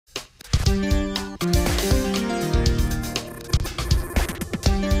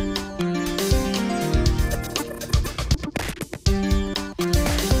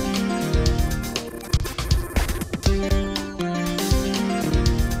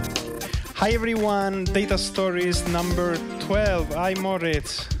Hi everyone, Data Stories number 12. Hi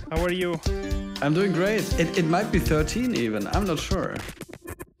Moritz, how are you? I'm doing great. It might be 13 even, I'm not sure.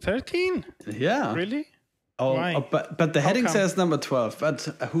 13? Yeah. Really? Oh, Why? but the heading come? says number 12, but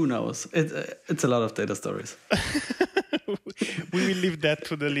who knows? It's a lot of data stories. We will leave that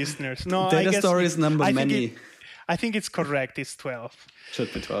to the listeners. No, Data I guess stories number many. I think it's correct, it's 12.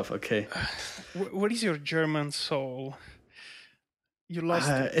 Should be 12, okay. What is your German soul? You lost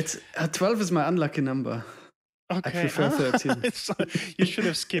it. It's 12 is my unlucky number. Okay. I prefer 13. You should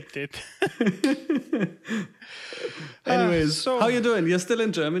have skipped it. Anyways, how you doing? You're still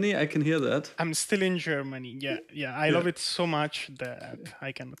in Germany? I can hear that. I'm still in Germany. Yeah. I love it so much that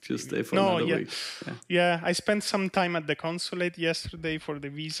I cannot. You stay for another week. Yeah, I spent some time at the consulate yesterday for the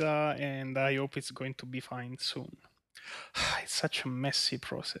visa, and I hope it's going to be fine soon. It's such a messy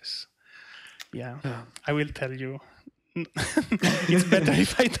process. Yeah. I will tell you. It's better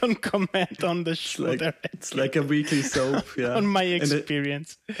if I don't comment on the show. It's like a weekly soap, yeah. On my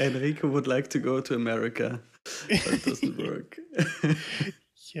experience. Enrico would like to go to America, but it doesn't work.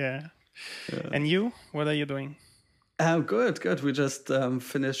 Yeah. And you? What are you doing? Good. We just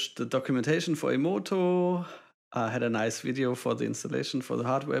finished the documentation for Emoto. Had a nice video for the installation for the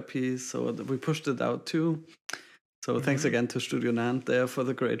hardware piece, so we pushed it out too. So thanks again to Studio Nant there for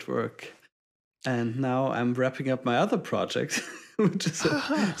the great work. And now I'm wrapping up my other project, which is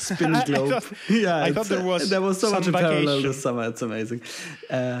a spinning globe. I thought there was so much in vacation. parallel this summer. It's amazing.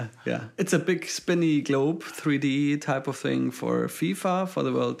 It's a big spinny globe, 3D type of thing for FIFA, for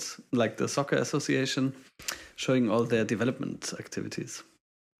the world, like the soccer association, showing all their development activities.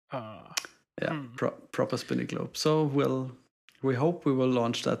 Proper spinny globe. So we hope we will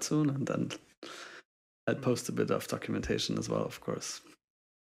launch that soon, and then I'll post a bit of documentation as well, of course.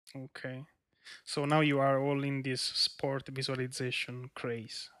 Okay. So now you are all in this sport visualization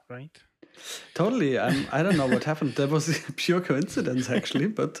craze, right? Totally. I don't know what happened. That was a pure coincidence, actually.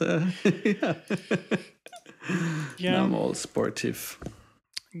 But yeah. Now I'm all sportive.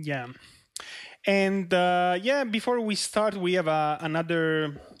 Yeah. And before we start, we have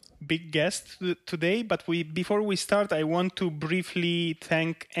another big guest today. But before we start, I want to briefly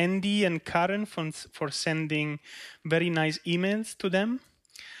thank Andy and Karen for sending very nice emails to them.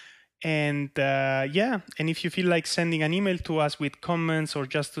 And and if you feel like sending an email to us with comments or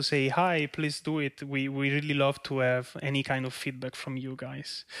just to say hi, please do it. We really love to have any kind of feedback from you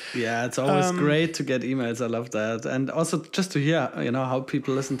guys. Yeah, it's always great to get emails. I love that. And also just to hear, how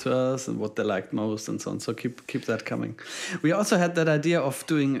people listen to us and what they liked most and so on. So keep that coming. We also had that idea of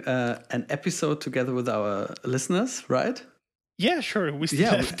doing an episode together with our listeners, right? Yeah, sure. We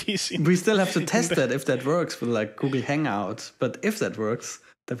still have this. We still have to test that if that works with like Google Hangout. But if that works,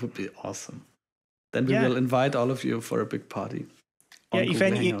 that would be awesome. Then we will invite all of you for a big party. If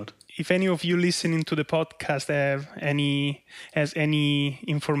any of you listening to the podcast has any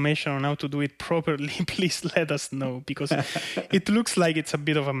information on how to do it properly, please let us know, because it looks like it's a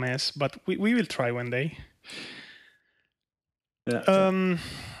bit of a mess, but we will try one day. Yeah.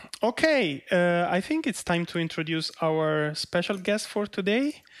 Okay, I think it's time to introduce our special guest for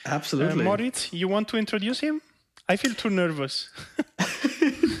today. Absolutely. Moritz, you want to introduce him? I feel too nervous.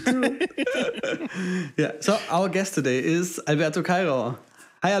 Yeah, so our guest today is Alberto Cairo.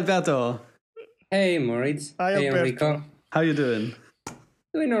 Hi, Alberto. Hey, Moritz. Hi, hey, Alberto. Enrico. How you doing?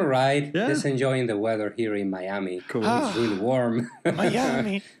 Doing all right. Yeah? Just enjoying the weather here in Miami. Cool. It's really warm.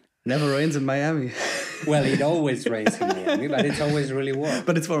 Miami. Never rains in Miami. Well, it always rains in Miami, but it's always really warm.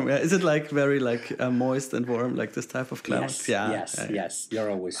 But it's warm. Yeah. Is it like very moist and warm, like this type of climate? Yes.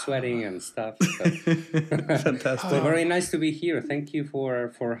 You're always sweating and stuff. So. Fantastic. So very nice to be here. Thank you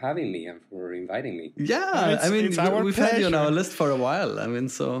for having me and for inviting me. Yeah, it's our we've pleasure. had you on our list for a while. I mean,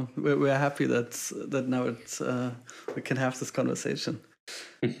 so we're happy that now it's we can have this conversation.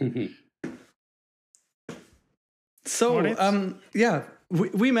 So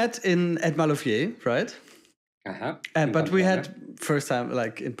we met at Maloufier, right? But we had first time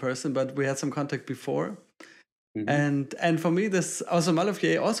like in person, but we had some contact before. Mm-hmm. And for me, this also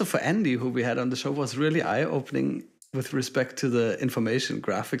Maloufier, also for Andy, who we had on the show, was really eye-opening with respect to the information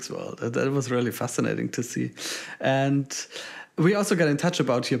graphics world. That was really fascinating to see. And we also got in touch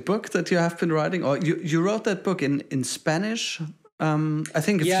about your book that you have been writing, or you wrote that book in Spanish. I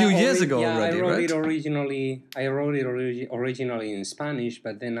think a few years ago already, I wrote right? it originally. I wrote it originally in Spanish,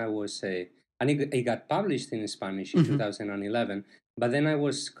 but then it got published in Spanish in 2011. But then I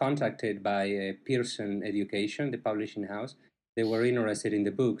was contacted by Pearson Education, the publishing house. They were interested in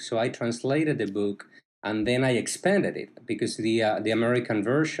the book, so I translated the book and then I expanded it because the American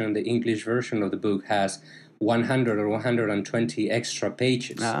version, the English version of the book, has 100 or 120 extra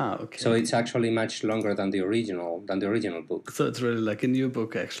pages. Okay. So it's actually much longer than the original book. So it's really like a new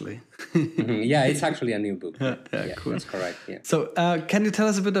book, actually. Yeah, it's actually a new book. Yeah, cool. That's correct. Yeah. So can you tell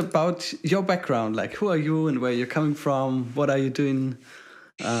us a bit about your background? Like, who are you and where you're coming from? What are you doing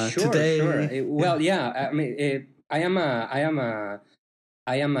today? Sure. Well, yeah. I mean, I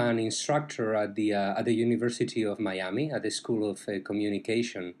am an instructor at the University of Miami, at the School of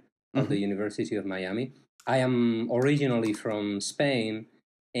Communication of the University of Miami. I am originally from Spain,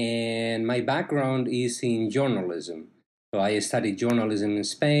 and my background is in journalism. So I studied journalism in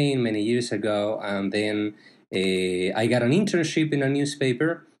Spain many years ago, and then I got an internship in a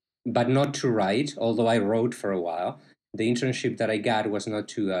newspaper, but not to write, although I wrote for a while. The internship that I got was not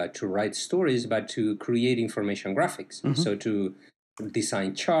to write stories, but to create information graphics. So to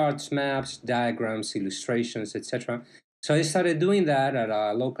design charts, maps, diagrams, illustrations, etc. So I started doing that at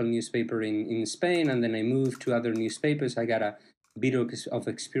a local newspaper in Spain, and then I moved to other newspapers. I got a bit of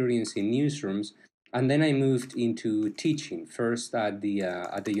experience in newsrooms, and then I moved into teaching, first at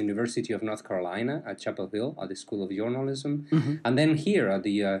the University of North Carolina at Chapel Hill, at the School of Journalism, and then here at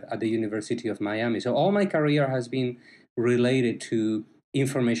the University of Miami. So all my career has been related to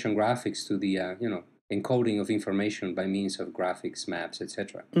information graphics, to the encoding of information by means of graphics, maps,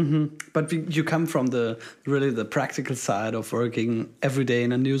 etc. But you come from the practical side of working every day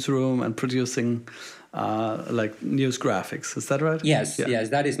in a newsroom and producing like news graphics. Is that right? Yes, yes.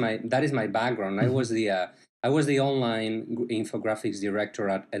 That is my background. I was the online infographics director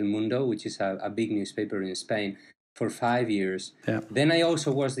at El Mundo, which is a big newspaper in Spain, for 5 years. Yeah. Then I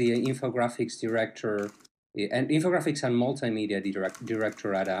also was the infographics director and infographics and multimedia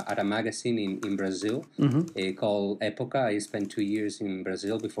director at a magazine in Brazil called Época. I spent 2 years in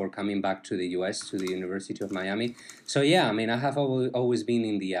Brazil before coming back to the US, to the University of Miami. So yeah, I mean, I have always been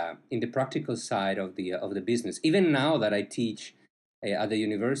in the practical side of the business. Even now that I teach at the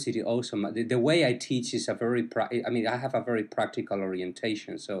university, also the way I teach is I have a very practical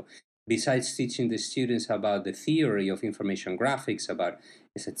orientation. So besides teaching the students about the theory of information graphics, about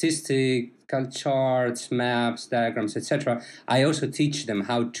statistical charts, maps, diagrams, etc., I also teach them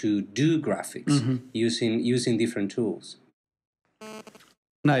how to do graphics using different tools.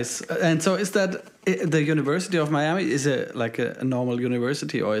 Nice. And so is that the University of Miami? Is it like a normal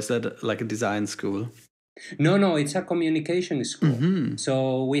university, or is that like a design school? No, it's a communication school.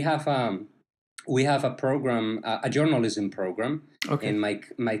 So we have a program, a journalism program, and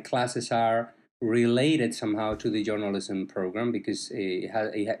my classes are related somehow to the journalism program because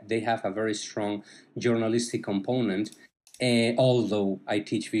they have a very strong journalistic component, although I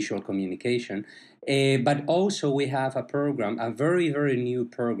teach visual communication. But also we have a program, a very, very new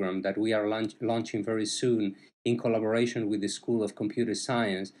program that we are launching very soon in collaboration with the School of Computer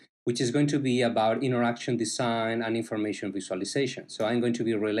Science, which is going to be about interaction design and information visualization. So I'm going to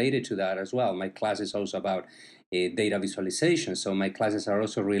be related to that as well. My class is also about data visualization, so my classes are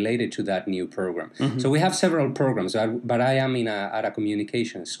also related to that new program. So we have several programs, but I am at a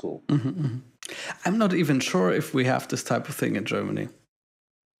communication school. I'm not even sure if we have this type of thing in Germany.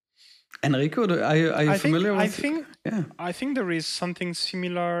 Enrico, are you familiar with it? I think there is something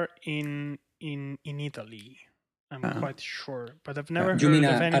similar in Italy. I'm quite sure, but I've never heard of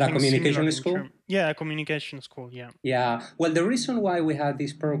anything at a communication school? Yeah, a communication school, yeah. Yeah, well, the reason why we have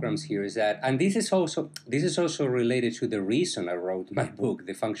these programs here is that, and this is also related to the reason I wrote my book,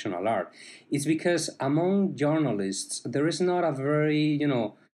 The Functional Art, is because among journalists, there is not a very,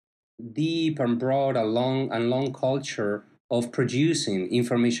 deep and broad and long culture of producing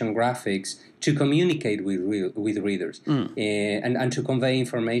information graphics to communicate with readers and to convey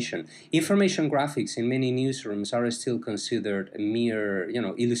information. Information graphics in many newsrooms are still considered mere,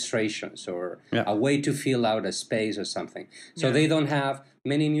 illustrations or a way to fill out a space or something. So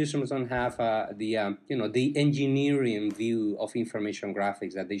many newsrooms don't have the engineering view of information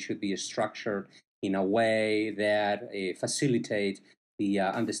graphics, that they should be structured in a way that facilitate the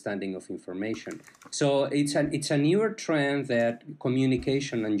understanding of information. So it's a newer trend that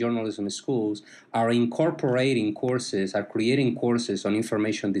communication and journalism schools are creating courses on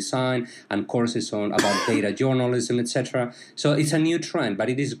information design and courses about data journalism, etc. So it's a new trend, but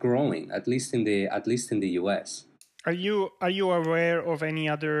it is growing, at least in the US. Are you aware of any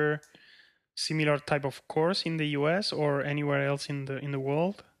other similar type of course in the US or anywhere else in the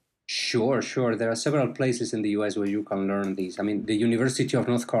world? Sure. There are several places in the US where you can learn these. I mean, the University of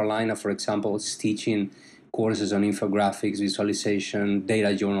North Carolina, for example, is teaching courses on infographics, visualization,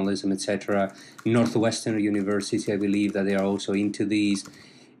 data journalism, etc. Northwestern University, I believe that they are also into these.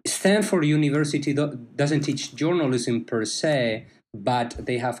 Stanford University doesn't teach journalism per se, but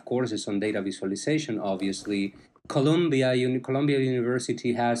they have courses on data visualization, obviously. Columbia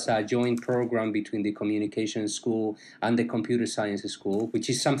University has a joint program between the communication school and the computer science school, which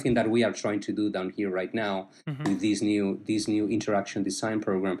is something that we are trying to do down here right now with this new interaction design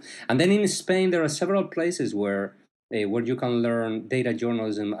program. And then in Spain, there are several places where you can learn data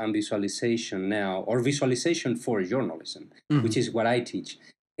journalism and visualization now, or visualization for journalism, which is what I teach.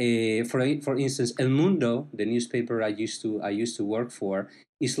 For instance, El Mundo, the newspaper I used to work for,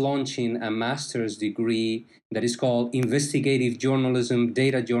 is launching a master's degree that is called Investigative Journalism,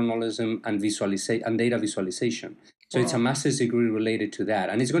 Data Journalism, and data visualization. So It's a master's degree related to that,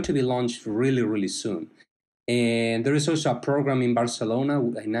 and it's going to be launched really, really soon. And there is also a program in Barcelona,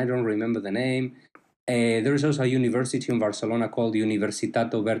 and I don't remember the name. There is also a university in Barcelona called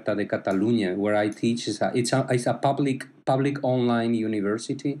Universitat Oberta de Catalunya, where I teach. It's a public online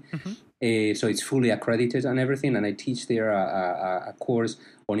university, so it's fully accredited and everything. And I teach there a course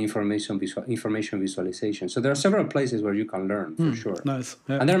on information visualization. So there are several places where you can learn for sure. Nice,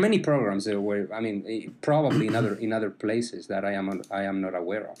 yeah. And there are many programs there where probably in other places that I am not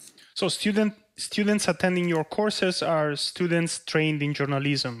aware of. So students attending your courses are students trained in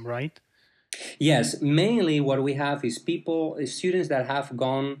journalism, right? Yes, mainly what we have is students that have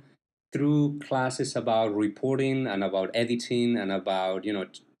gone through classes about reporting and about editing and about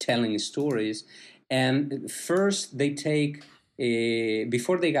telling stories, and first they take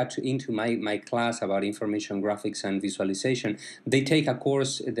before they got into my class about information graphics and visualization, they take a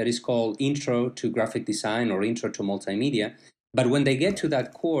course that is called Intro to Graphic Design or Intro to Multimedia. But when they get to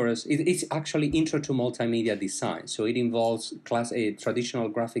that course, it's actually Intro to Multimedia Design. So it involves traditional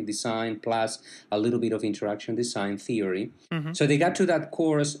graphic design plus a little bit of interaction design theory. So they got to that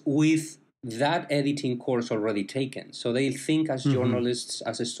course with that editing course already taken. So they think as journalists,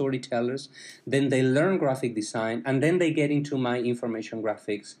 as storytellers, then they learn graphic design, and then they get into my information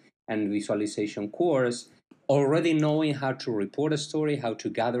graphics and visualization course, already knowing how to report a story, how to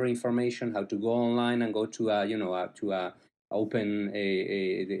gather information, how to go online and go to a open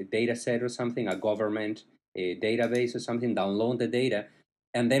a data set or something, a government database or something, download the data.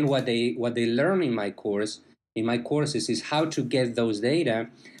 And then what they learn in my courses is how to get those data,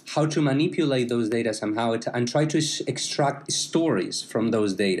 how to manipulate those data somehow, and try to extract stories from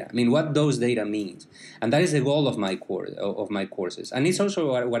those data. I mean, what those data means. And that is the goal of my courses. And it's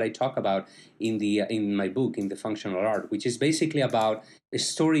also what I talk about in my book, in The Functional Art, which is basically about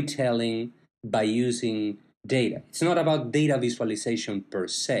storytelling by using data. It's not about data visualization per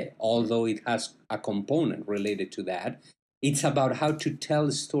se, although it has a component related to that. It's about how to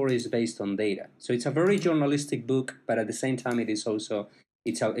tell stories based on data. So it's a very journalistic book, but at the same time, it's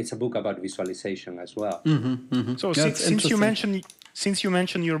a book about visualization as well. So since you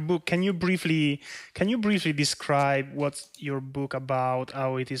mentioned your book, can you briefly describe what's your book about,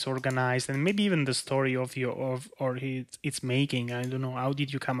 how it is organized, and maybe even the story of its making? I don't know. How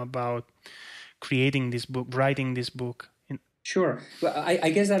did you come about creating this book, writing this book? Sure. Well,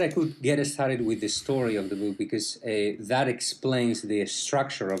 I guess that I could get started with the story of the book because that explains the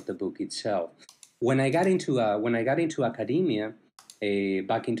structure of the book itself. When I got into academia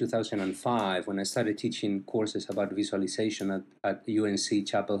back in 2005, when I started teaching courses about visualization at UNC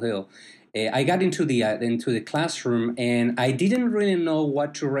Chapel Hill, I got into the classroom and I didn't really know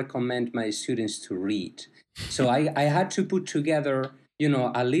what to recommend my students to read. So I had to put together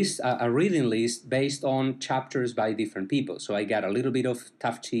a reading list based on chapters by different people. So I got a little bit of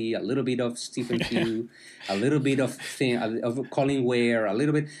Tufte, a little bit of Stephen Pugh, a little bit of Colin Ware, a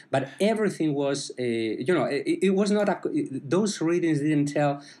little bit, but everything was, it was not, those readings didn't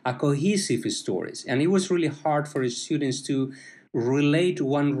tell a cohesive stories. And it was really hard for students to relate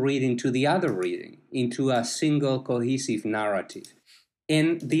one reading to the other reading into a single cohesive narrative.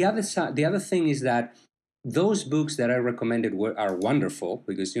 And the other thing is that those books that I recommended are wonderful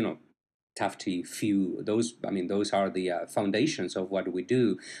because, Tufte, Few, those are the foundations of what we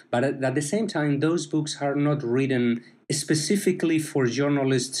do. But at the same time, those books are not written specifically for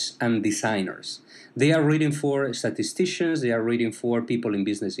journalists and designers. They are written for statisticians, they are written for people in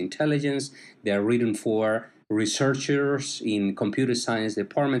business intelligence, they are written for researchers in computer science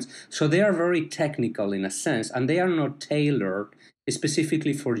departments. So they are very technical in a sense, and they are not tailored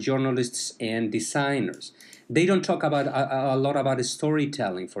specifically for journalists and designers. They don't talk about a lot about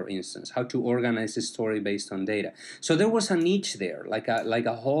storytelling, for instance, how to organize a story based on data. So there was a niche there, like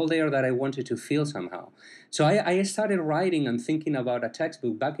a hole there that I wanted to fill somehow. So I started writing and thinking about a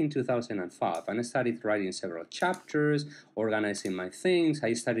textbook back in 2005, and I started writing several chapters, organizing my things.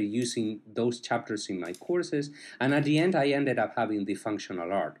 I started using those chapters in my courses, and at the end, I ended up having The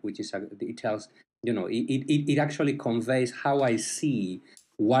Functional Art, which is it tells it actually conveys how I see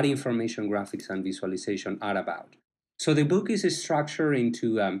what information graphics and visualization are about. So the book is structured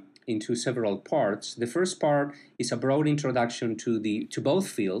into several parts. The first part is a broad introduction to both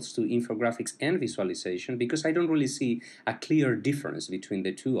fields, to infographics and visualization, because I don't really see a clear difference between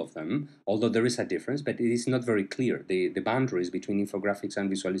the two of them, although there is a difference, but it is not very clear. The boundaries between infographics and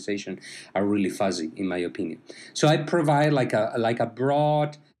visualization are really fuzzy, in my opinion. So I provide like a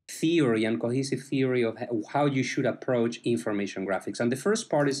broad theory and cohesive theory of how you should approach information graphics. And the first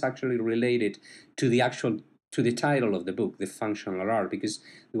part is actually related to the title of the book, The Functional Art, because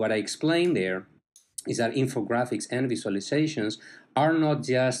what I explained there is that infographics and visualizations are not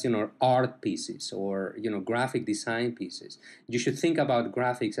just art pieces or graphic design pieces. You should think about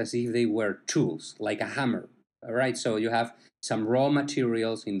graphics as if they were tools, like a hammer. All right, so you have some raw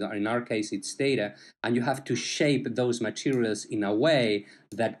materials, in our case it's data, and you have to shape those materials in a way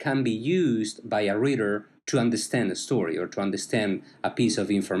that can be used by a reader to understand a story or to understand a piece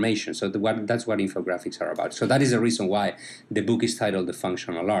of information. So that's what infographics are about. So that is the reason why the book is titled The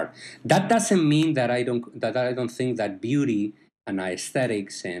Functional Art. That doesn't mean that I don't think that beauty and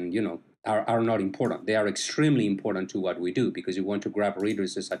aesthetics and are not important. They are extremely important to what we do because you want to grab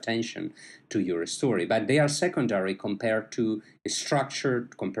readers' attention to your story. But they are secondary compared to structure,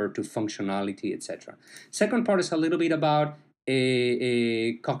 compared to functionality, etc. Second part is a little bit about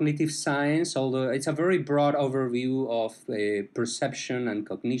a cognitive science, although it's a very broad overview of perception and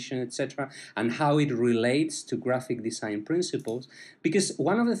cognition, etc., and how it relates to graphic design principles. Because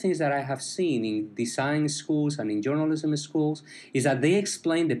one of the things that I have seen in design schools and in journalism schools is that they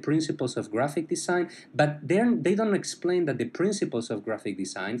explain the principles of graphic design, but they don't explain that the principles of graphic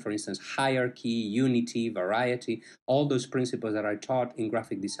design, for instance, hierarchy, unity, variety, all those principles that are taught in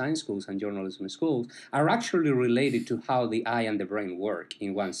graphic design schools and journalism schools are actually related to how the eye and the brain work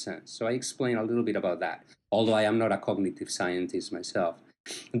in one sense. So I explain a little bit about that, although I am not a cognitive scientist myself.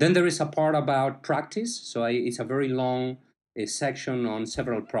 Then there is a part about practice. So it's a very long section on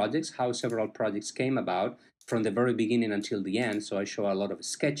several projects, how several projects came about from the very beginning until the end. So I show a lot of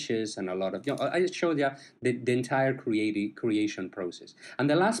sketches and a lot of, I show the entire creation process. And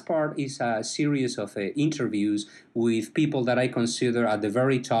the last part is a series of interviews with people that I consider at the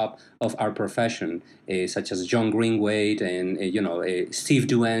very top of our profession, such as John Greenwade and, Steve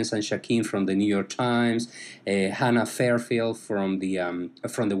Duens and Shaquin from the New York Times, Hannah Fairfield from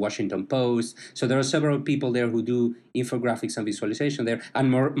the Washington Post. So there are several people there who do infographics and visualization there, and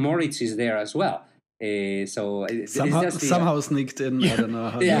Moritz is there as well. So somehow sneaked in. Yeah. I don't know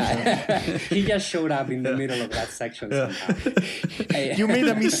how. Yeah, he just showed up in the middle of that section somehow. You made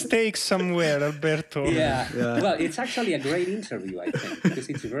a mistake somewhere, Alberto. Yeah. Well, it's actually a great interview, I think, because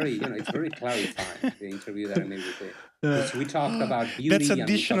it's very, it's very clarifying. The interview that I made with it. Because we talked about beauty. That's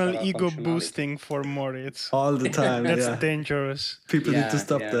additional ego boosting for Moritz. All the time. That's dangerous. People need to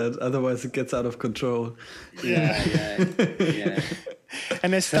stop that, otherwise it gets out of control. Yeah.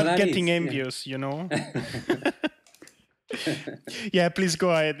 And I start getting envious, Yeah, please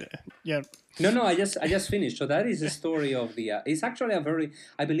go ahead. Yeah. No, I just finished. So that is the story of the. It's actually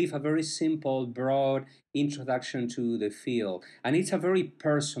I believe, a very simple, broad introduction to the field, and it's a very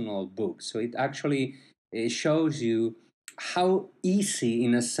personal book. So it actually shows you how easy,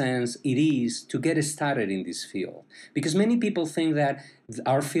 in a sense, it is to get started in this field. Because many people think that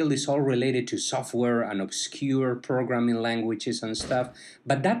our field is all related to software and obscure programming languages and stuff,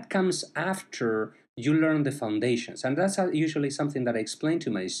 but that comes after you learn the foundations. And that's usually something that I explain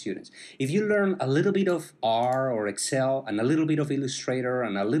to my students. If you learn a little bit of R or Excel and a little bit of Illustrator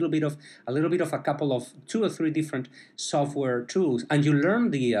and a little bit of a couple of 2 or 3 different software tools, and you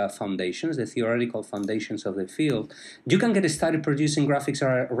learn the foundations, the theoretical foundations of the field, you can get started producing graphics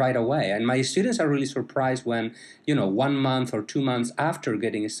right away. And my students are really surprised when, 1 month or 2 months after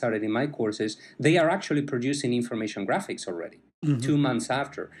getting started in my courses, they are actually producing information graphics already. Mm-hmm. 2 months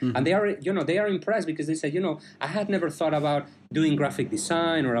after. Mm-hmm. And they are impressed because they said, I had never thought about doing graphic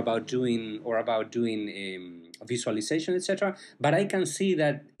design or about doing visualization, etc. But I can see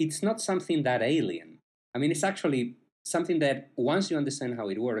that it's not something that alien. I mean, it's actually something that once you understand how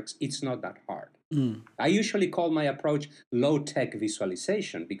it works, it's not that hard. Mm. I usually call my approach low-tech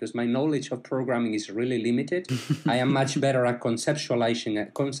visualization because my knowledge of programming is really limited. I am much better at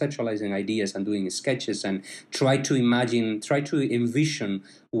conceptualizing ideas and doing sketches and try to envision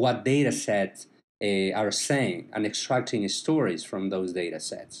what data sets are saying and extracting stories from those data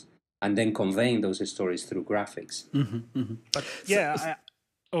sets and then conveying those stories through graphics. Mm-hmm, mm-hmm.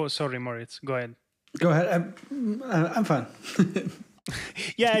 But sorry, Moritz, go ahead. Go ahead. I'm fine.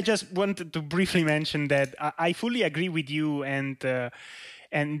 Yeah, I just wanted to briefly mention that I fully agree with you, and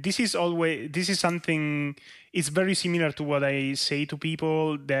And this is something, it's very similar to what I say to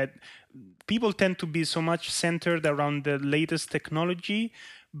people, that people tend to be so much centered around the latest technology.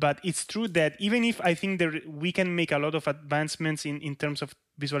 But it's true that even if I think we can make a lot of advancements in terms of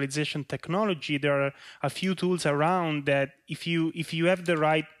visualization technology, there are a few tools around that if you have the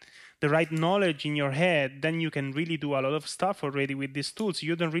right knowledge in your head, then you can really do a lot of stuff already with these tools.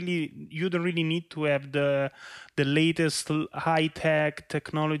 You don't really need to have the latest high-tech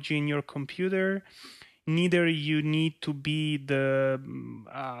technology in your computer. Neither you need to be the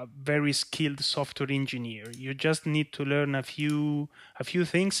very skilled software engineer. You just need to learn a few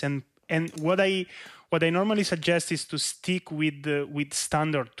things. And what I normally suggest is to stick with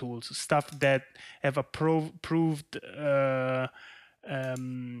standard tools, stuff that have a proved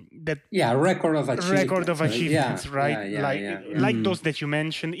record of achievements, right? Like those that you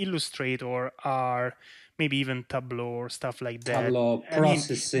mentioned, Illustrator, or maybe even Tableau or stuff like that. Tableau,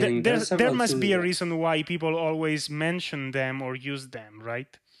 processing. There must be a reason why people always mention them or use them,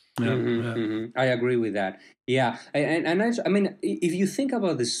 right? I agree with that. Yeah, and I mean, if you think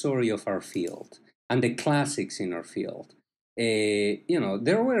about the story of our field and the classics in our field,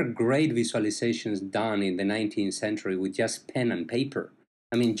 there were great visualizations done in the 19th century with just pen and paper.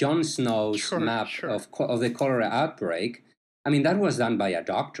 I mean, Jon Snow's map of the cholera outbreak, I mean, that was done by a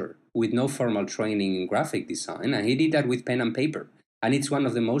doctor with no formal training in graphic design, and he did that with pen and paper. And it's one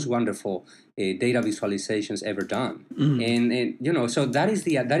of the most wonderful data visualizations ever done. And so that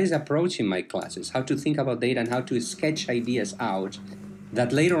is approach in my classes, how to think about data and how to sketch ideas out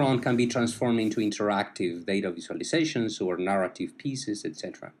that later on can be transformed into interactive data visualizations or narrative pieces,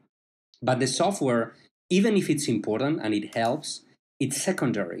 etc. But the software, even if it's important and it helps, it's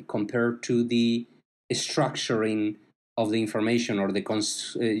secondary compared to the structuring of the information or the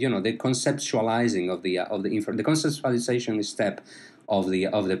conceptualizing of the conceptualization step of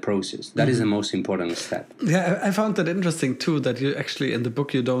the process. That is the most important step. Yeah, I found that interesting too, that you actually in the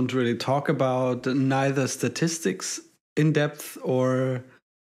book you don't really talk about neither statistics in depth or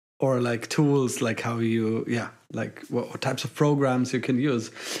like tools, like how you like what types of programs you can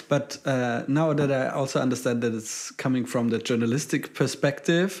use. But now that I also understand that it's coming from the journalistic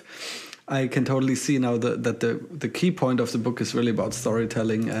perspective, I can totally see now that the key point of the book is really about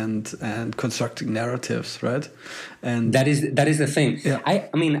storytelling and constructing narratives, right? And that is the thing. Yeah. I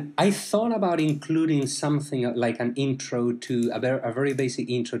mean, I thought about including something like an intro to a very basic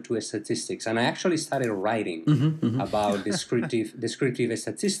intro to statistics, and I actually started writing about descriptive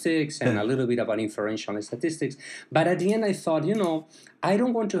statistics and a little bit about inferential statistics. But at the end, I thought, I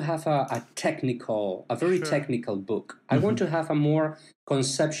don't want to have a very technical book. I want to have a more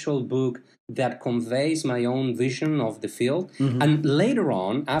conceptual book that conveys my own vision of the field. And later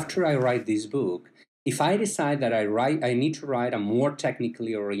on, after I write this book, if I decide that I need to write a more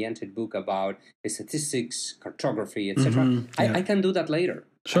technically oriented book about statistics, cartography, etc., I can do that later.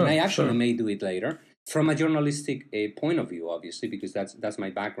 Sure, and I actually may do it later from a journalistic point of view, obviously, because that's my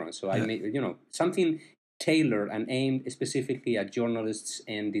background. So I may, something tailored and aimed specifically at journalists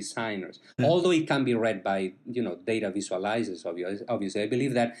and designers. Although it can be read by, data visualizers, obviously. I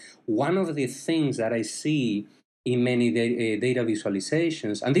believe that one of the things that I see in many data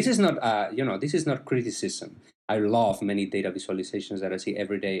visualizations, and this is not criticism. I love many data visualizations that I see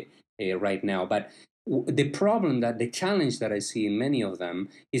every day right now. But the challenge that I see in many of them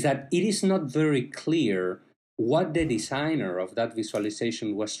is that it is not very clear what the designer of that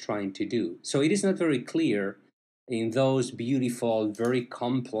visualization was trying to do. So it is not very clear in those beautiful, very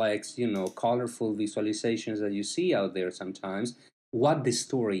complex, colorful visualizations that you see out there sometimes, what the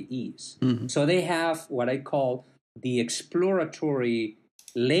story is. So they have what I call the exploratory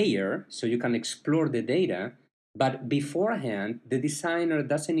layer, so you can explore the data, but beforehand, the designer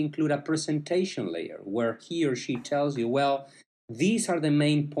doesn't include a presentation layer where he or she tells you, well, these are the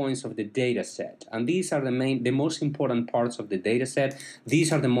main points of the data set, and these are the most important parts of the data set.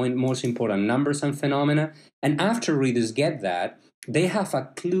 These are the most important numbers and phenomena. And after readers get that, they have a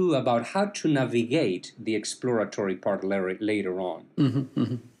clue about how to navigate the exploratory part later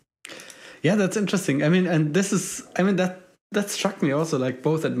on. Yeah, that's interesting. I mean, and that struck me also, like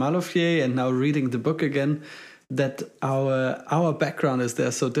both at Malofie and now reading the book again, that our background is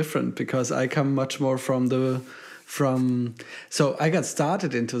there so different, because I come much more so I got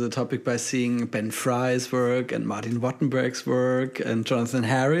started into the topic by seeing Ben Fry's work and Martin Wattenberg's work and Jonathan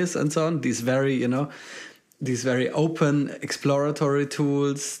Harris and so on. These very open exploratory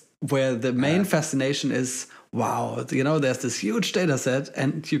tools where the main fascination is wow, there's this huge data set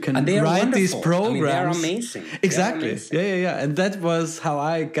and you can write wonderful. These programs. They are amazing. Exactly. Amazing. Yeah. And that was how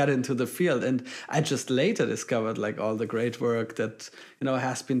I got into the field. And I just later discovered like all the great work that,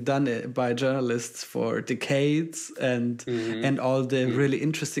 has been done by journalists for decades and all the really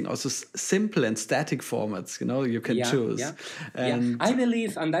interesting, also simple and static formats, you can choose. Yeah. And I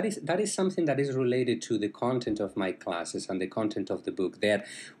believe, and that is something that is related to the content of my classes and the content of the book, that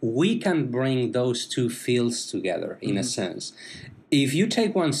we can bring those two fields together in a sense. If you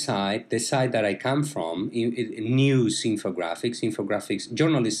take one side, the side that I come from, news infographics,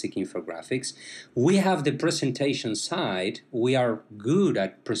 journalistic infographics, we have the presentation side. We are good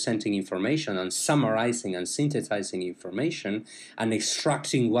at presenting information and summarizing and synthesizing information and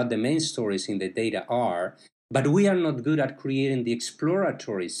extracting what the main stories in the data are, but we are not good at creating the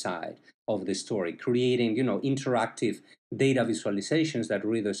exploratory side of the story, creating, interactive data visualizations that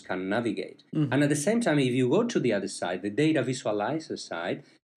readers can navigate. And at the same time, if you go to the other side, the data visualizer side,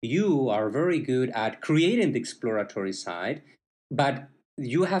 you are very good at creating the exploratory side, but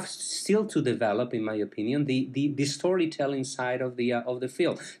you have still to develop, in my opinion, the storytelling side of the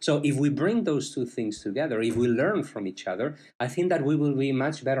field. So if we bring those two things together, if we learn from each other, I think that we will be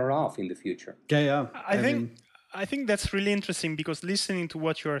much better off in the future. Yeah. I think that's really interesting, because listening to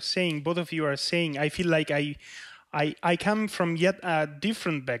what you are saying, both of you are saying, I feel like I come from yet a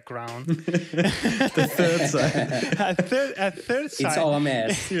different background. The third side. a third side. It's all a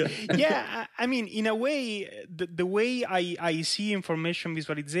mess. Yeah, I mean, in a way, the way I see information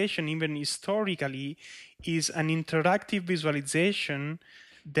visualization, even historically, is an interactive visualization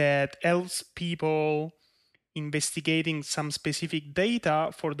that helps people investigating some specific data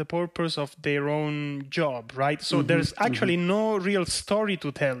for the purpose of their own job, right? So there's actually no real story to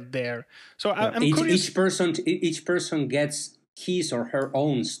tell there. So I'm curious. Each person gets his or her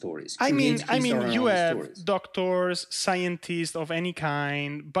own stories. I mean, you have stories. Doctors, scientists of any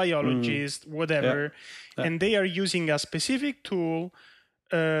kind, biologists, whatever, and they are using a specific tool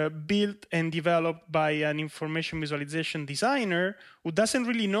built and developed by an information visualization designer who doesn't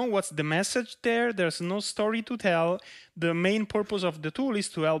really know what's the message there. There's no story to tell. The main purpose of the tool is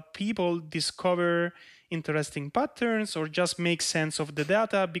to help people discover interesting patterns or just make sense of the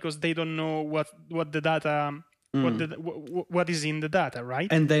data, because they don't know what the data what is in the data, right?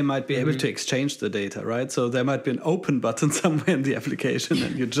 And they might be able to exchange the data, right? So there might be an open button somewhere in the application,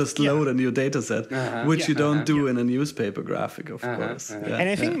 and you just load a new data set, which you don't do in a newspaper graphic, of course. And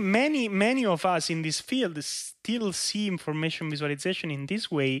I think many of us in this field still see information visualization in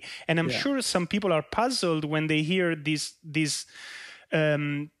this way, and I'm sure some people are puzzled when they hear this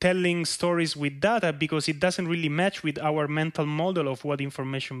telling stories with data, because it doesn't really match with our mental model of what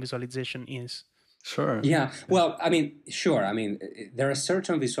information visualization is. Sure. Yeah. Well, sure. There are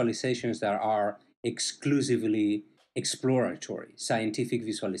certain visualizations that are exclusively exploratory. Scientific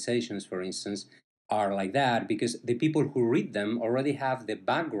visualizations, for instance, are like that because the people who read them already have the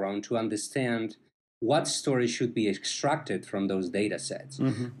background to understand what stories should be extracted from those data sets.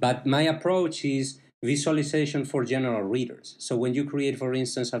 But my approach is visualization for general readers. So when you create, for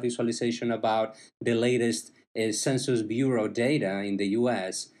instance, a visualization about the latest Census Bureau data in the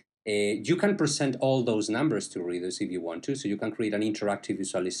US, you can present all those numbers to readers if you want to. So you can create an interactive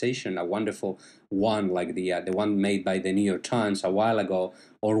visualization, a wonderful one like the one made by the New York Times a while ago,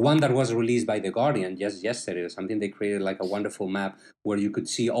 or one that was released by The Guardian just yesterday or something. They created like a wonderful map where you could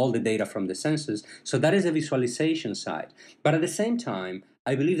see all the data from the census. So that is the visualization side. But at the same time,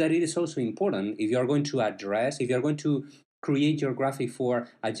 I believe that it is also important if you're going to create your graphic for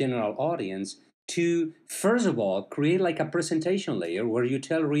a general audience, to, first of all, create like a presentation layer where you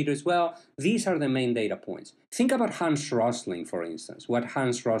tell readers, well, these are the main data points. Think about Hans Rosling, for instance, what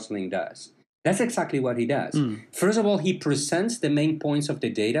Hans Rosling does. That's exactly what he does. First of all, he presents the main points of the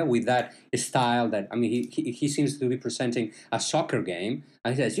data with that style that, he seems to be presenting a soccer game.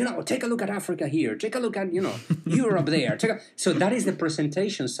 And he says, take a look at Africa here. Take a look at, Europe there. So that is the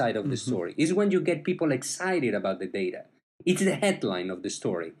presentation side of the story. Is when you get people excited about the data. It's the headline of the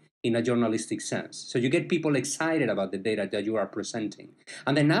story in a journalistic sense. So you get people excited about the data that you are presenting.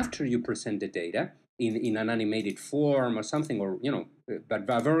 And then after you present the data in an animated form or something, or, but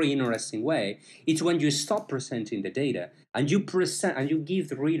a very interesting way, it's when you stop presenting the data and you give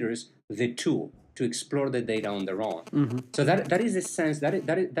the readers the tool to explore the data on their own. So that is the sense, that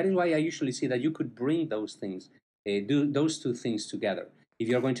is why I usually see that you could bring those things, do those two things together if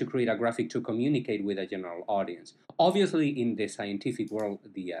you're going to create a graphic to communicate with a general audience. Obviously, in the scientific world,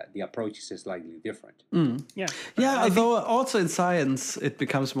 the approach is slightly different. Although also in science, it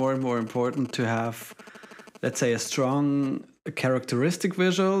becomes more and more important to have, let's say, a strong a characteristic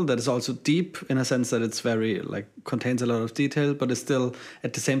visual that is also deep in a sense that it's very like contains a lot of detail, but is still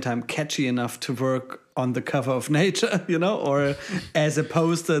at the same time catchy enough to work on the cover of Nature, you know, or as a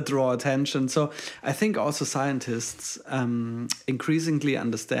poster, draw attention. So I think also scientists increasingly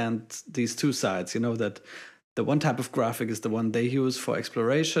understand these two sides, you know, that the one type of graphic is the one they use for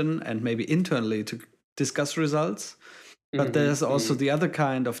exploration and maybe internally to discuss results. But there's also the other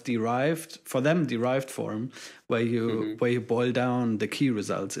kind of derived form where you boil down the key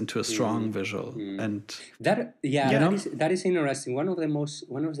results into a strong visual. And that is interesting. One of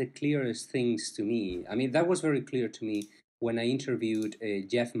the clearest things to me, I mean, that was very clear to me when I interviewed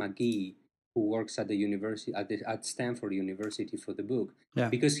Jeff McGee, who works at the university at Stanford University for the book,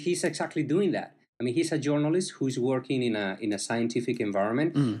 because he's exactly doing that. I mean, he's a journalist who's working in a scientific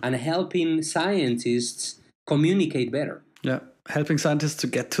environment and helping scientists communicate better. Yeah, helping scientists to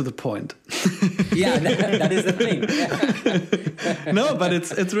get to the point. Yeah, that is the thing. No, but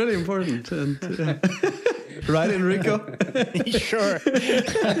it's really important. And, right, Enrico? Sure.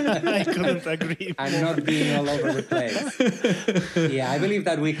 I couldn't agree more. I'm not being all over the place. Yeah, I believe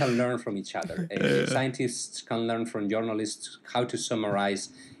that we can learn from each other. Scientists can learn from journalists how to summarize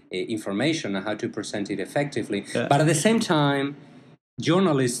information and how to present it effectively. Yeah. But at the same time,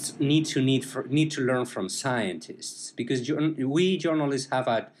 journalists need to learn from scientists, because we journalists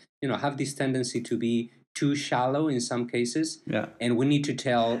have this tendency to be too shallow in some cases, and we need to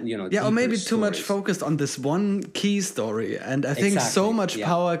tell or maybe too much focused on this one key story. And I think so much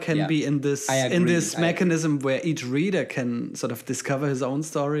power can be in this mechanism where each reader can sort of discover his own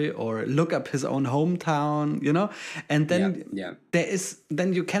story or look up his own hometown, you know, and then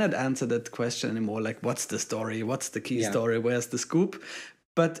then you cannot answer that question anymore, like what's the story, what's the key story, where's the scoop.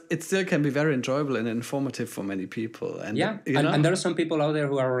 But it still can be very enjoyable and informative for many people. And and there are some people out there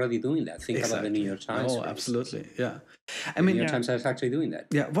who are already doing that. Think about the New York Times. Oh, absolutely. Yeah. I mean, New York Times is actually doing that.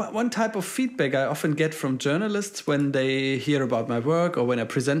 Yeah. One type of feedback I often get from journalists when they hear about my work or when I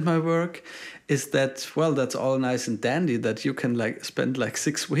present my work is that, well, that's all nice and dandy that you can like spend like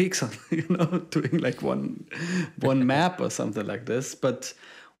 6 weeks on, doing like one map or something like this. But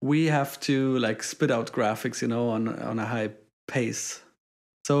we have to like spit out graphics, on a high pace.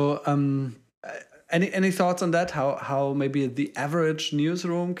 So, any thoughts on that? How maybe the average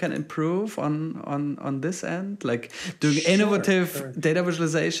newsroom can improve on this end, like doing innovative data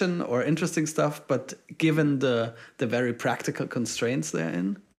visualization or interesting stuff, but given the very practical constraints they're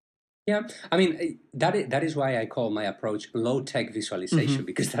in? Yeah, I mean that is why I call my approach low tech visualization,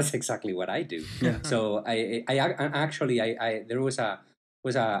 because that's exactly what I do. Yeah. So I actually there was a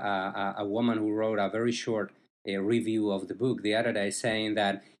woman who wrote a very short a review of the book the other day, saying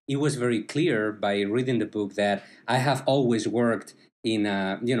that it was very clear by reading the book that I have always worked in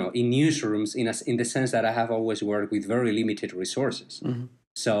in newsrooms in the sense that I have always worked with very limited resources. Mm-hmm.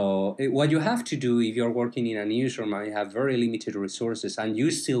 So what you have to do if you're working in a newsroom and you have very limited resources and you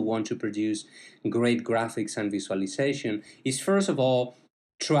still want to produce great graphics and visualization is, first of all,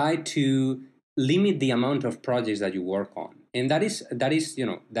 try to limit the amount of projects that you work on. And that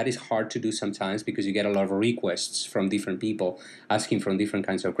is hard to do sometimes because you get a lot of requests from different people asking for different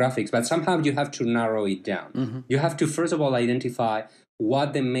kinds of graphics. But somehow you have to narrow it down. Mm-hmm. You have to, first of all, identify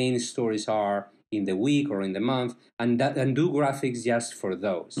what the main stories are in the week or in the month, and do graphics just for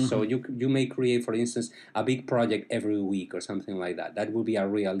those. Mm-hmm. So you may create, for instance, a big project every week or something like that. That would be a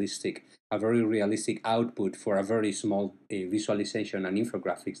very realistic output for a very small visualization and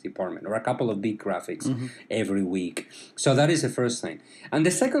infographics department, or a couple of big graphics every week. So that is the first thing. And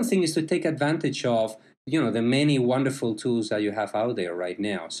the second thing is to take advantage of the many wonderful tools that you have out there right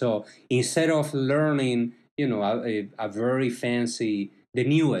now. So instead of learning a very the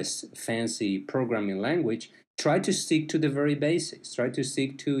newest fancy programming language, try to stick to the very basics. Try to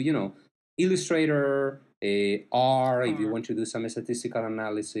stick to Illustrator, R, if you want to do some statistical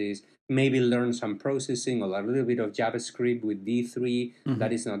analysis. Maybe learn some processing or a little bit of JavaScript with D3. Mm-hmm.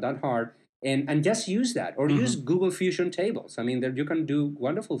 That is not that hard. And just use that, or use Google Fusion tables. I mean, you can do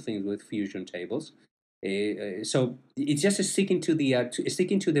wonderful things with Fusion tables. So it's just sticking to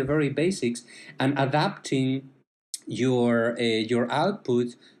the very basics and adapting your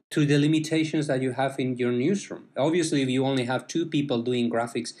output to the limitations that you have in your newsroom. Obviously, if you only have 2 people doing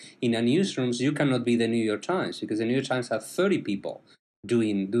graphics in a newsroom, you cannot be the New York Times, because the New York Times have 30 people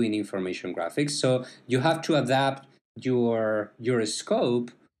doing information graphics. So you have to adapt your scope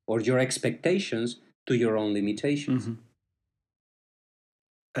or your expectations to your own limitations. Mm-hmm.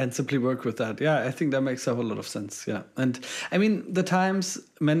 And simply work with that. Yeah, I think that makes a whole lot of sense. Yeah. And I mean, the Times,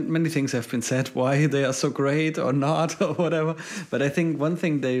 many things have been said, why they are so great or not or whatever. But I think one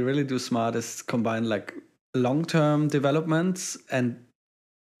thing they really do smart is combine like long-term developments,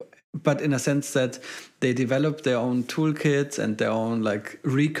 but in a sense that they develop their own toolkits and their own like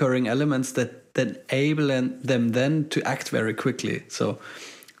recurring elements that enable them then to act very quickly. So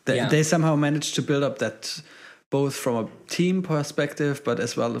they somehow manage to build up that, both from a team perspective, but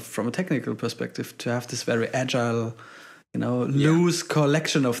as well from a technical perspective, to have this very agile, loose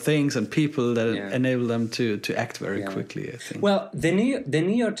collection of things and people that enable them to act very quickly, I think. Well, the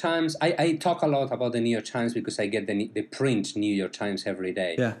New York Times, I talk a lot about the New York Times because I get the print New York Times every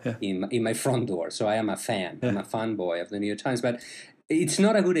day in my front door. So I am a fan. I'm a fanboy of the New York Times. But it's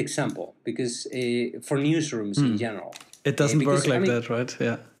not a good example because for newsrooms in general. It doesn't work like that, right?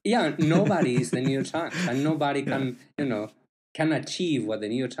 Yeah. Yeah, nobody is the New York Times, and nobody can achieve what the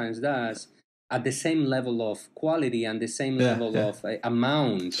New York Times does at the same level of quality and the same level of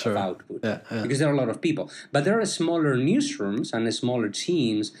amount of output, because there are a lot of people. But there are smaller newsrooms and smaller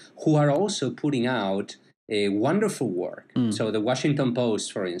teams who are also putting out wonderful work. So the Washington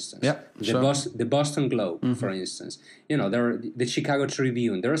Post, for instance, the Boston Globe, for instance, there are the Chicago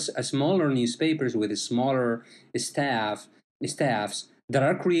Tribune. There's smaller newspapers with smaller staffs that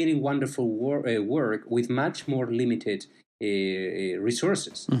are creating wonderful work with much more limited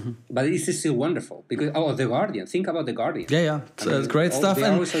resources. But it's still wonderful because The Guardian. Think about The Guardian. It's great stuff,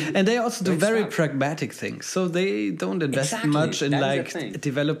 and they also do very pragmatic things. So they don't invest much in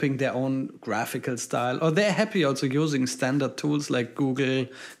developing their own graphical style, or they're happy also using standard tools like Google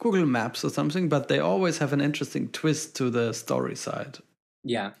Maps or something. But they always have an interesting twist to the story side.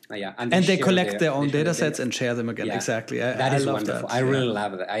 And they collect their own data sets and share them again. Exactly. That is wonderful. I really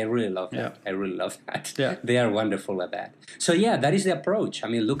love that. I really love that. They are wonderful at that. So that is the approach. I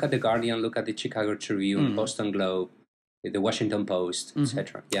mean, look at The Guardian, look at the Chicago Tribune, Boston Globe, the Washington Post,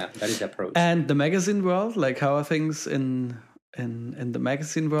 etc. That is the approach. And the magazine world, like how are things in the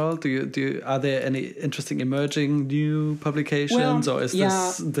magazine world? Are there any interesting emerging new publications, or is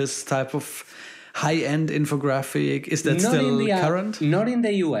this type of high-end infographic, is that still current? Not in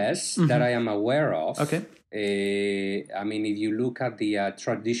the US that I am aware of. Okay. I mean, if you look at the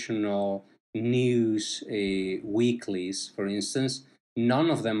traditional news weeklies, for instance, none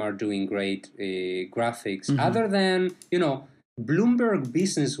of them are doing great graphics, other than, Bloomberg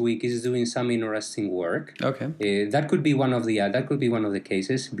Business Week is doing some interesting work. Okay. That could be one of the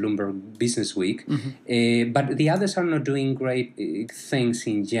cases, Bloomberg Business Week. But the others are not doing great things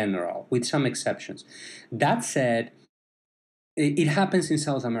in general, with some exceptions. That said, it happens in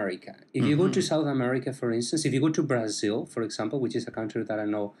South America. If you go to South America, for instance, if you go to Brazil, for example, which is a country that I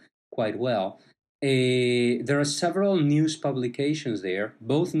know quite well, there are several news publications there,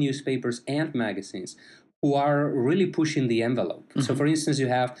 both newspapers and magazines, who are really pushing the envelope. So, for instance, you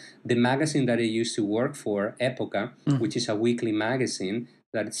have the magazine that I used to work for, Época, which is a weekly magazine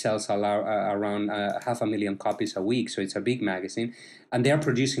that sells around 500,000 copies a week. So it's a big magazine. And they are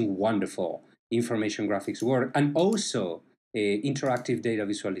producing wonderful information graphics work, and also interactive data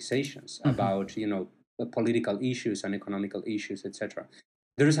visualizations about, political issues and economical issues, etc.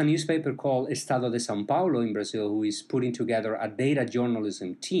 There is a newspaper called Estado de São Paulo in Brazil who is putting together a data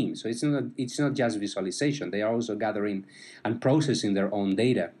journalism team. So it's not just visualization. They are also gathering and processing their own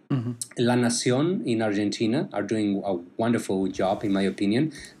data. La Nación in Argentina are doing a wonderful job, in my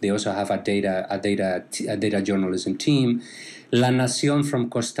opinion. They also have a data journalism team. La Nación from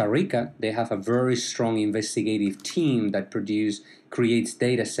Costa Rica, they have a very strong investigative team that creates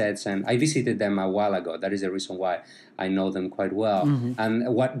data sets, and I visited them a while ago. That is the reason why I know them quite well.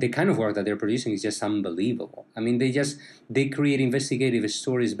 And what the kind of work that they're producing is just unbelievable. I mean, they create investigative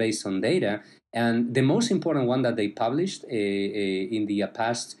stories based on data, and the most important one that they published in the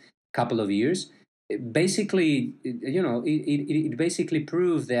past couple of years, basically, it basically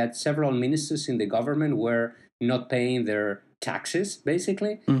proved that several ministers in the government were not paying their taxes,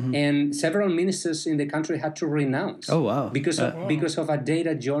 basically, and several ministers in the country had to renounce. Oh wow! Because of a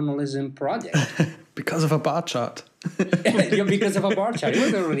data journalism project. Because of a bar chart. Because of a bar chart. It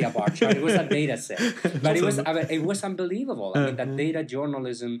wasn't really a bar chart. It was a data set, but it was unbelievable. I mean, that data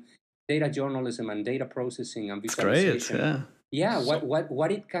journalism and data processing and visualization. Great, yeah.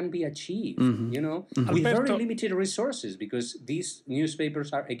 What it can be achieved, with very limited resources, because these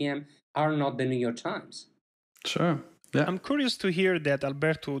newspapers are not the New York Times. Sure. Yeah. I'm curious to hear that,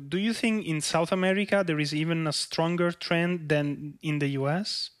 Alberto. Do you think in South America there is even a stronger trend than in the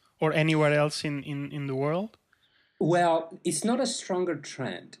US or anywhere else in the world? Well, it's not a stronger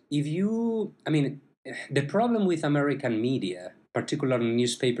trend. The problem with American media, particularly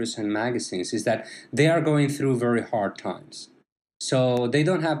newspapers and magazines, is that they are going through very hard times. So they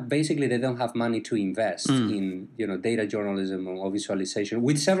don't have money to invest in, data journalism or visualization,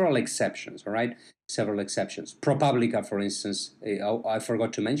 with several exceptions, all right? Several exceptions. ProPublica, for instance, I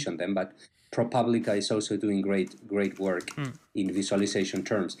forgot to mention them, but ProPublica is also doing great work in visualization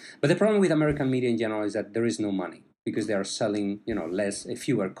terms. But the problem with American media in general is that there is no money, because they are selling,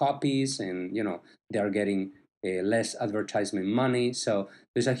 fewer copies, and, they are getting less advertisement money. So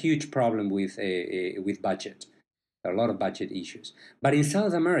there's a huge problem with budget. There are a lot of budget issues. But in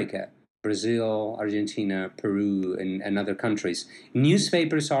South America, Brazil, Argentina, Peru, and other countries,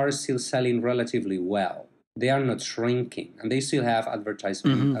 newspapers are still selling relatively well. They are not shrinking, and they still have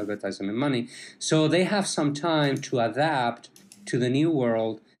advertisement money. So they have some time to adapt to the new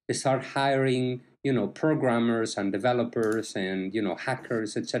world. They start hiring, programmers and developers and,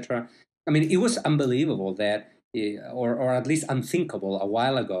 hackers, etc. I mean, it was unbelievable that, or at least unthinkable a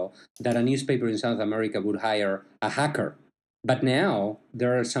while ago, that a newspaper in South America would hire a hacker. But now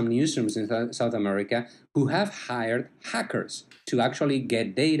there are some newsrooms in South America who have hired hackers to actually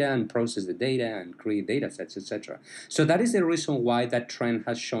get data and process the data and create data sets, etc. So that is the reason why that trend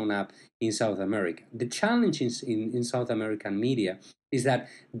has shown up in South America. The challenge in South American media is that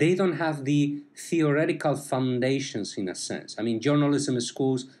they don't have the theoretical foundations, in a sense. I mean, journalism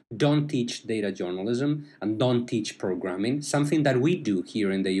schools don't teach data journalism and don't teach programming, something that we do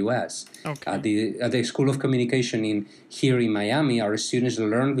here in the US. Okay. At the School of Communication here in Miami, our students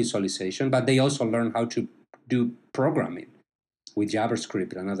learn visualization, but they also learn how to do programming with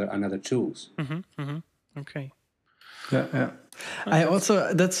JavaScript and other tools. Okay. Yeah.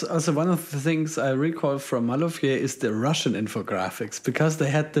 That's also one of the things I recall from Malovye is the Russian infographics, because they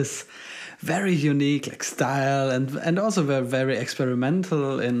had this very unique style and also were very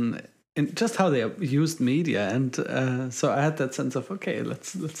experimental in just how they used media. And so I had that sense of, okay,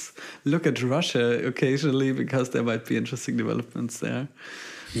 let's look at Russia occasionally, because there might be interesting developments there.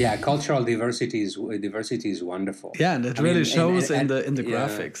 Yeah, cultural diversity is wonderful. Yeah, and it really shows in the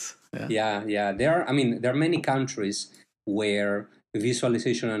graphics. Yeah. There are many countries where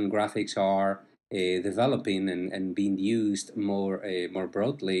visualization and graphics are developing and being used more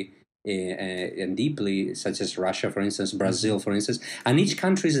broadly and deeply, such as Russia, for instance, Brazil, for instance. And each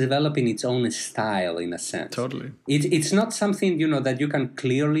country is developing its own style, in a sense. Totally. It's not something, that you can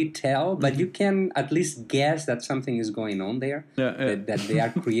clearly tell, but you can at least guess that something is going on there, that they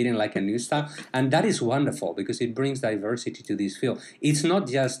are creating like a new style. And that is wonderful, because it brings diversity to this field. It's not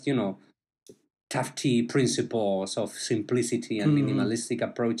just, Tufte principles of simplicity and minimalistic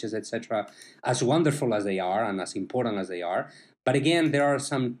approaches, etc., as wonderful as they are and as important as they are. But again, there are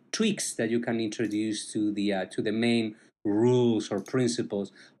some tweaks that you can introduce to the main rules or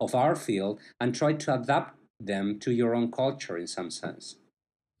principles of our field and try to adapt them to your own culture in some sense.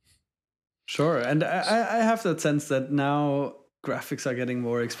 Sure. And I have that sense that now graphics are getting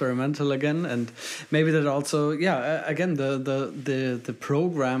more experimental again, and maybe that also, again, the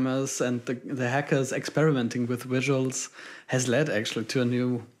programmers and the hackers experimenting with visuals has led actually to a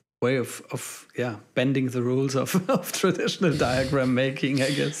new way of bending the rules of traditional diagram making, I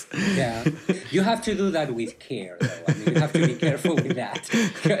guess. Yeah, you have to do that with care, though. I mean, you have to be careful with that,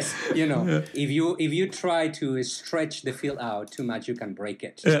 because if you try to stretch the field out too much, you can break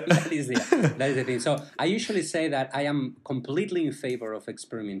it. Yeah. That is the thing. So I usually say that I am completely in favor of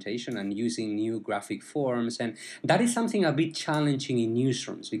experimentation and using new graphic forms, and that is something a bit challenging in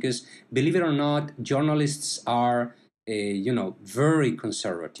newsrooms, because believe it or not, journalists are very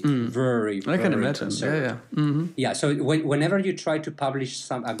conservative, very I can imagine. Conservative. Yeah. So whenever you try to publish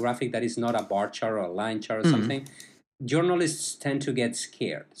a graphic that is not a bar chart or a line chart or something, journalists tend to get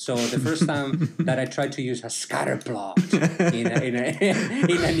scared. So the first time that I tried to use a scatter plot in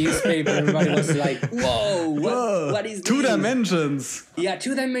a newspaper, everybody was like, "Whoa, what is 2 dimensions?" Yeah,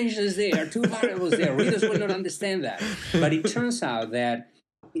 2 dimensions there, 2 variables there. Readers will not understand that. But it turns out that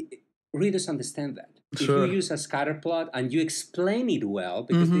readers understand that. Sure. If you use a scatter plot and you explain it well,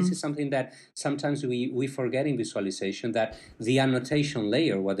 because this is something that sometimes we forget in visualization, that the annotation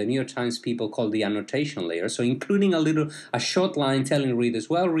layer, what the New York Times people call the annotation layer, so including a short line telling readers,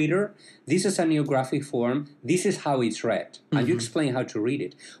 well, reader, this is a new graphic form, this is how it's read, and you explain how to read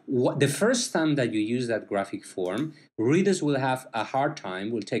it. The first time that you use that graphic form, readers will have a hard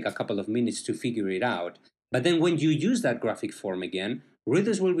time, will take a couple of minutes to figure it out. But then when you use that graphic form again,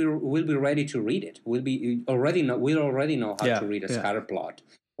 readers will be ready to read it. We'll already know how to read a scatter plot,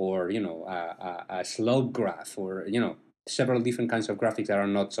 or a slope graph, or several different kinds of graphics that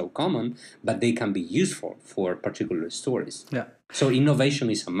are not so common, but they can be useful for particular stories. Yeah. So innovation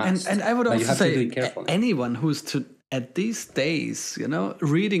is a must. And I would also say anyone who's at these days,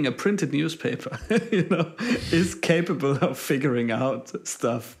 reading a printed newspaper, is capable of figuring out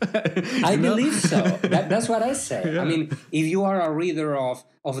stuff. I believe so. That's what I say. Yeah. I mean, if you are a reader of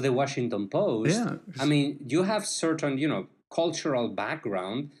the Washington Post, I mean, you have certain, cultural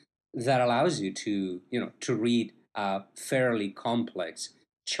background that allows you to read a fairly complex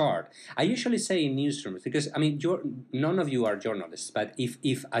chart. I usually say in newsrooms, because I mean, none of you are journalists, but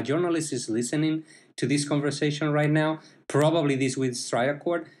if a journalist is listening to this conversation right now, probably this will strike a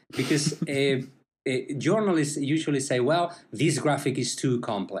chord, because journalists usually say, well, this graphic is too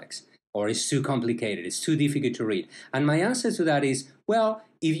complex, or it's too complicated, it's too difficult to read. And my answer to that is, well,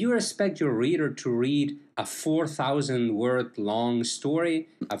 if you expect your reader to read a 4,000-word long story,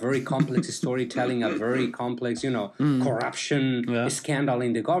 a very complex story telling a very complex, corruption scandal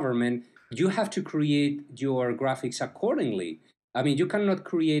in the government, you have to create your graphics accordingly. I mean, you cannot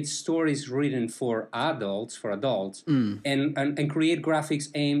create stories written for adults, and create graphics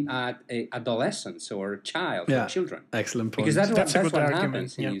aimed at adolescents or children. Excellent point. Because that's what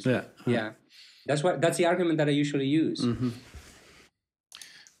happens in newsrooms. Yeah. That's the argument that I usually use. Mm-hmm.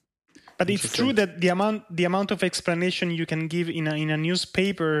 But it's true that the amount of explanation you can give in a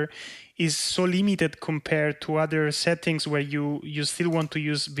newspaper is so limited compared to other settings where you still want to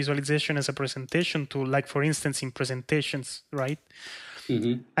use visualization as a presentation tool, like for instance in presentations, right?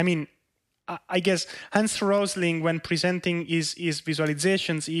 Mm-hmm. I mean, I guess Hans Rosling, when presenting his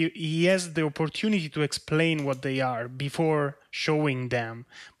visualizations, he has the opportunity to explain what they are before showing them.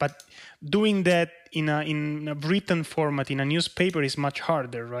 But doing that in a written format in a newspaper is much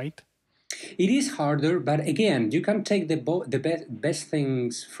harder, right? It is harder, but again, you can take the best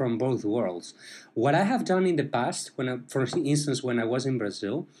things from both worlds. What I have done in the past, for instance, when I was in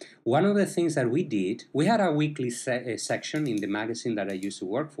Brazil, one of the things that we did, we had a weekly section in the magazine that I used to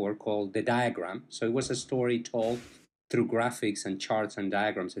work for called The Diagram. So it was a story told through graphics and charts and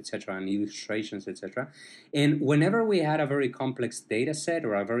diagrams, etc., and illustrations, etc. And whenever we had a very complex data set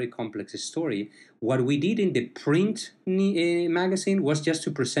or a very complex story, what we did in the print magazine was just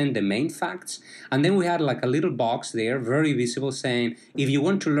to present the main facts. And then we had like a little box there, very visible, saying, if you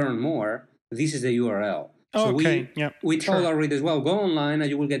want to learn more, this is the URL. So we told our readers, well, go online and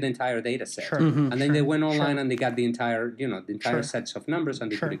you will get the entire data set. Sure. Mm-hmm. And then they went online and they got the entire sets of numbers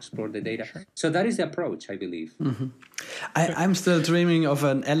and they could explore the data. So that is the approach, I believe. Mm-hmm. I'm still dreaming of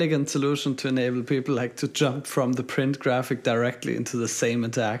an elegant solution to enable people like to jump from the print graphic directly into the same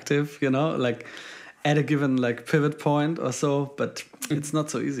interactive, like at a given like pivot point or so, but it's not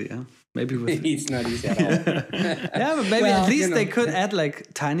so easy, Maybe it's not easy at all. Yeah, but maybe at least they could add like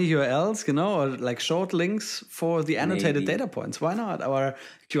tiny URLs, or like short links for the annotated data points. Why not? Or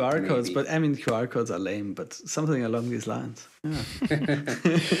QR codes. But I mean, QR codes are lame, but something along these lines. Yeah.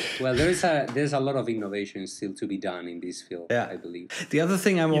 Well, there's a lot of innovation still to be done in this field, I believe. The other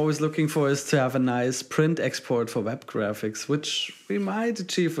thing I'm always looking for is to have a nice print export for web graphics, which we might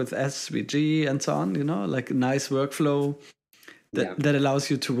achieve with SVG and so on, like a nice workflow. That allows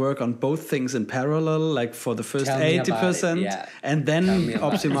you to work on both things in parallel, like for the first 80%, and then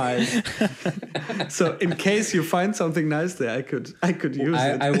optimize. So in case you find something nice there, I could use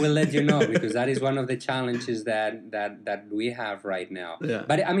it. I will let you know, because that is one of the challenges that we have right now. Yeah.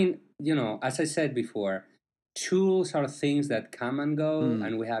 But I mean, as I said before, tools are things that come and go,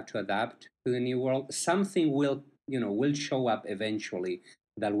 and we have to adapt to the new world. Something will show up eventually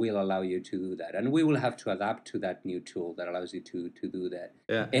that will allow you to do that, and we will have to adapt to that new tool that allows you to do that.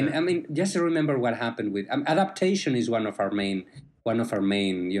 I mean, just to remember what happened with adaptation is one of our main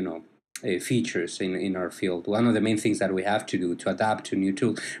features in our field. One of the main things that we have to do to adapt to new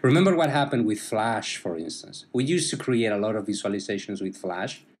tools. Remember what happened with Flash, for instance. We used to create a lot of visualizations with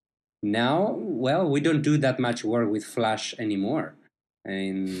Flash. Now, well, we don't do that much work with Flash anymore.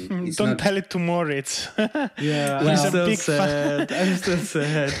 And don't tell it to Moritz. Yeah, I'm still sad.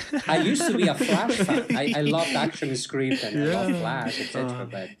 I used to be a Flash fan. I loved ActionScript and I love Flash, etc.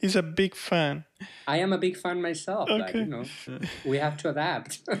 But he's a big fan. I am a big fan myself. Okay. But, we have to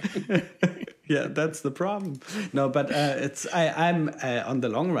adapt. Yeah, that's the problem. No, but I'm on the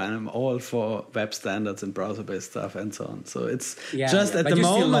long run, I'm all for web standards and browser-based stuff and so on. So it's just at the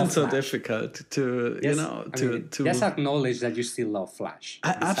moment so difficult to just acknowledge that you still love Flash.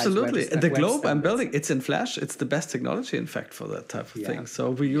 Absolutely. The globe I'm building, it's in Flash. It's the best technology, in fact, for that type of thing.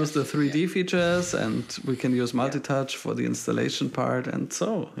 So we use the 3D features, and we can use multi-touch for the installation part. And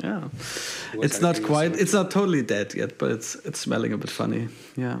so, it's not totally dead yet, but it's smelling a bit funny.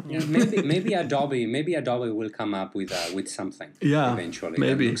 Yeah. Maybe Adobe will come up with something eventually.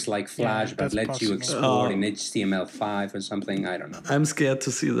 Maybe that looks like Flash, but lets you explore in HTML5 or something. I don't know. I'm scared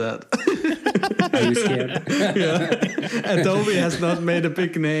to see that. Are you scared? Adobe has not made a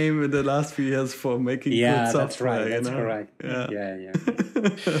big name in the last few years for making good software. That's correct. Yeah.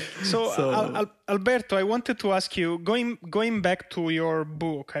 So Alberto, I wanted to ask you, going back to your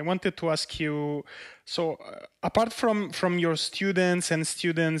book, I wanted to ask you, so apart from your students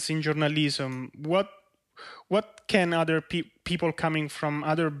in journalism, what can other people coming from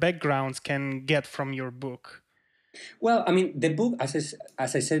other backgrounds can get from your book? Well, I mean, the book, as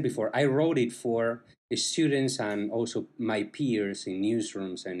I said before, I wrote it for students and also my peers in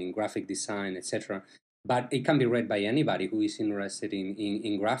newsrooms and in graphic design, etc. But it can be read by anybody who is interested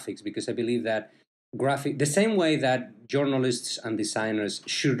in graphics, because I believe that the same way that journalists and designers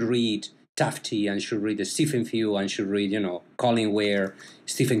should read Tufte and should read Stephen Few and should read, Colin Ware,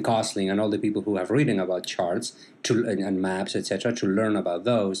 Stephen Kosling, and all the people who have written about charts and maps, etc., to learn about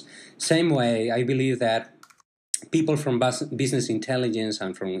those. Same way, I believe that people from business intelligence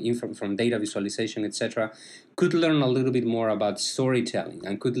and from data visualization, etc., could learn a little bit more about storytelling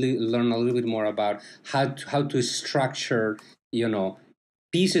and could learn a little bit more about how to structure,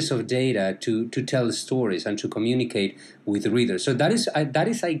 pieces of data to tell stories and to communicate with readers. So that is,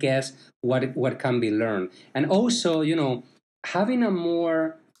 I guess, what can be learned. And also, having a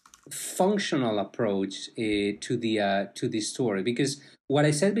more functional approach to the story, because what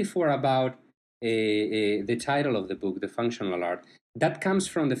I said before about the title of the book, The Functional Art, that comes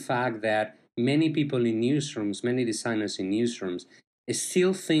from the fact that many people in newsrooms, many designers in newsrooms,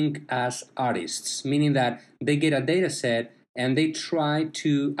 still think as artists, meaning that they get a data set and they try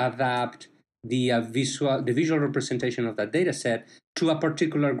to adapt the visual representation of that data set to a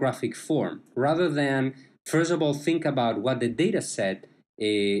particular graphic form, rather than, first of all, think about what the data set,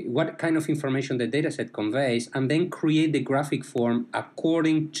 what kind of information the data set conveys, and then create the graphic form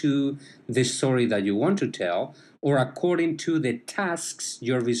according to the story that you want to tell, or according to the tasks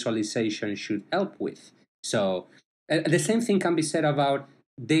your visualization should help with. So the same thing can be said about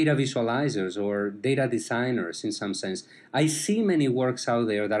data visualizers or data designers in some sense. I see many works out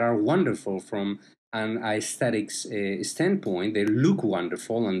there that are wonderful from an aesthetics standpoint. They look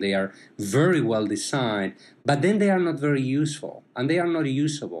wonderful and they are very well designed, but then they are not very useful and they are not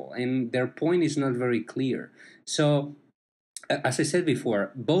usable and their point is not very clear. So as I said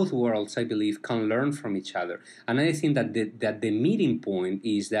before, both worlds, I believe, can learn from each other. And I think that the meeting point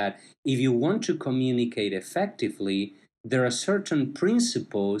is that if you want to communicate effectively, there are certain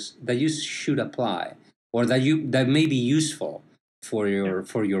principles that you should apply, or that may be useful for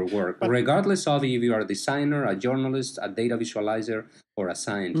your work, regardless of if you are a designer, a journalist, a data visualizer, or a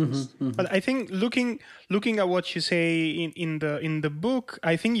scientist. Mm-hmm, mm-hmm. But I think looking at what you say in the book,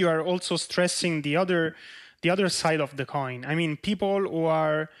 I think you are also stressing the other side of the coin. I mean, people who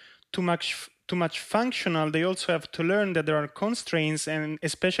are too much functional, they also have to learn that there are constraints, and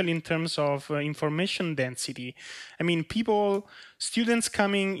especially in terms of information density. I mean, students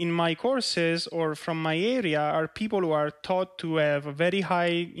coming in my courses or from my area are people who are taught to have a very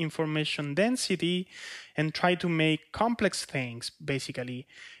high information density and try to make complex things, basically.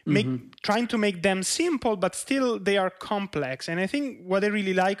 Trying to make them simple, but still they are complex. And I think what I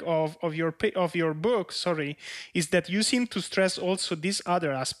really like of your book, is that you seem to stress also this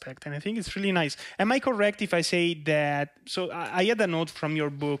other aspect. And I think it's really nice. Am I correct if I say that? So I had a note from your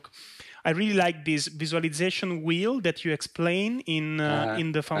book. I really like this visualization wheel that you explain in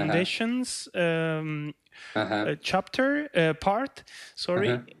the foundations chapter part.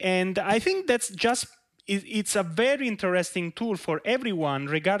 And I think that's just. It's a very interesting tool for everyone,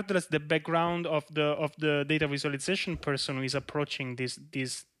 regardless the background of the data visualization person who is approaching this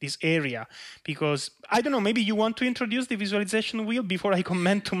area. Because I don't know, maybe you want to introduce the visualization wheel before I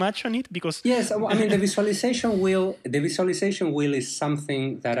comment too much on it. Because yes, I mean the visualization wheel is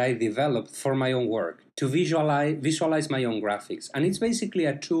something that I developed for my own work to visualize my own graphics, and it's basically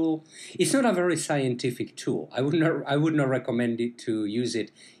a tool. It's not a very scientific tool. I would not recommend it to use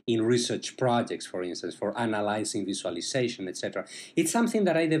it in research projects, for instance, for analyzing visualization, etc. It's something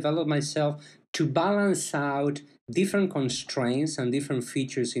that I developed myself to balance out different constraints and different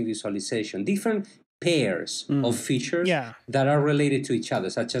features in visualization, different pairs of features that are related to each other,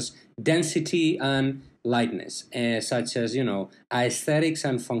 such as density and lightness, such as, aesthetics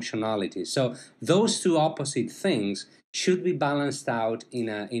and functionality. So those two opposite things should be balanced out in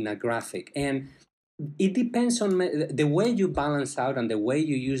a graphic. And it depends on the way you balance out and the way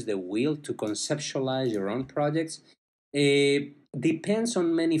you use the wheel to conceptualize your own projects. Depends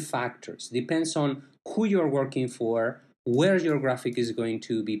on many factors. Depends on who you're working for, where your graphic is going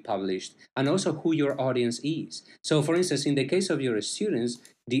to be published, and also who your audience is. So for instance, in the case of your students,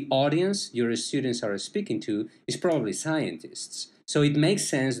 the audience your students are speaking to is probably scientists. So it makes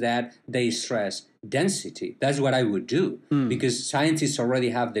sense that they stress density. That's what I would do, because scientists already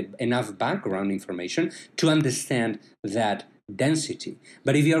have enough background information to understand that density.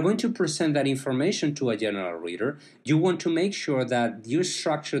 But if you are going to present that information to a general reader, you want to make sure that you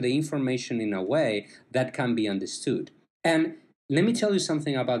structure the information in a way that can be understood. And let me tell you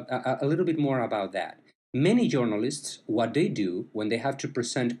something about a little bit more about that. Many journalists, what they do when they have to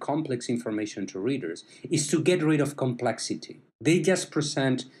present complex information to readers is to get rid of complexity. They just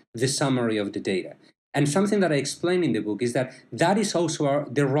present the summary of the data. And something that I explain in the book is that that is also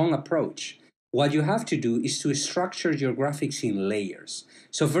the wrong approach. What you have to do is to structure your graphics in layers.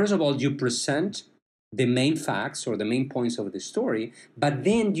 So first of all, you present the main facts or the main points of the story, but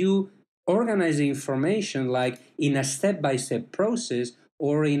then you organize the information like in a step-by-step process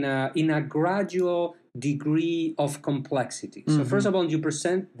or in a gradual degree of complexity. So first of all, you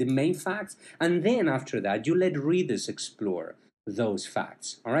present the main facts, and then after that, you let readers explore those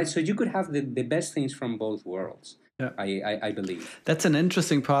facts. All right, so you could have the best things from both worlds. Yeah. I believe. That's an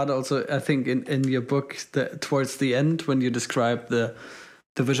interesting part also, I think, in your book, towards the end, when you describe the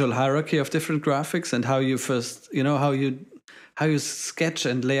visual hierarchy of different graphics and how you first, how you sketch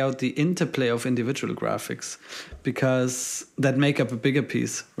and lay out the interplay of individual graphics, because that make up a bigger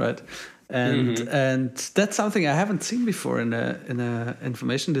piece, right? And that's something I haven't seen before in a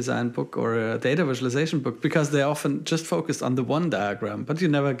information design book or a data visualization book, because they're often just focused on the one diagram, but you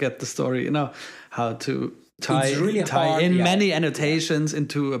never get the story, how to tie in many annotations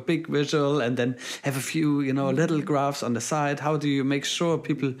into a big visual and then have a few, little graphs on the side. How do you make sure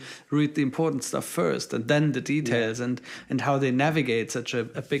people read the important stuff first and then the details and how they navigate such a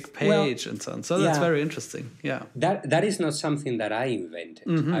big page and so on. So that's very interesting. Yeah. That is not something that I invented.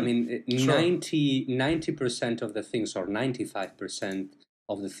 I mean, 90% of the things, or 95%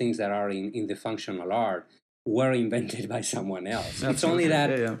 of the things that are in the functional art were invented by someone else. It's only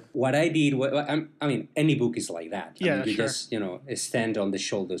that what I did, I mean, any book is like that. You just, stand on the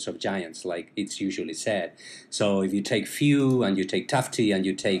shoulders of giants, like it's usually said. So if you take Few and you take Tufte and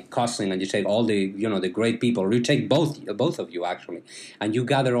you take Kosslyn and you take all the, the great people, or you take both of you actually, and you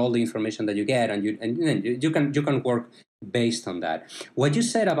gather all the information that you get, and you can work based on that. What you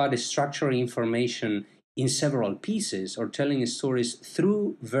said about structuring information in several pieces or telling stories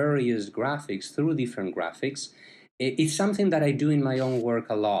through various graphics, through different graphics, it's something that I do in my own work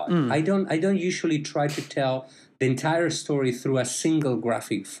a lot. I don't usually try to tell the entire story through a single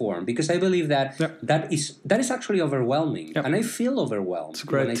graphic form, because I believe that that is actually overwhelming, and I feel overwhelmed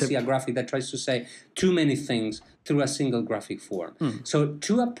when I see a graphic that tries to say too many things through a single graphic form. So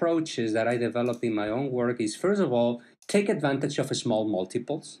two approaches that I develop in my own work is, first of all, take advantage of small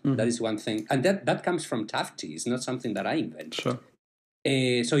multiples. That is one thing. And that comes from Tufte. It's not something that I invented. Sure.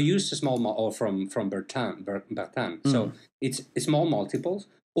 So use a small, or from Bertin. So it's small multiples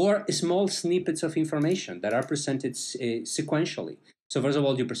or small snippets of information that are presented sequentially. So first of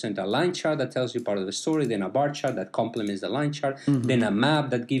all, you present a line chart that tells you part of the story, then a bar chart that complements the line chart, then a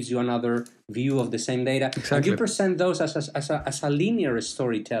map that gives you another view of the same data. Exactly. And you present those as a linear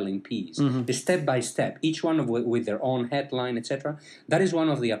storytelling piece, step by step, each one with their own headline, etc. That is one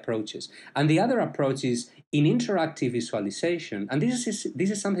of the approaches. And the other approach is in interactive visualization, and this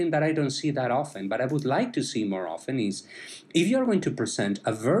is something that I don't see that often, but I would like to see more often, is if you're going to present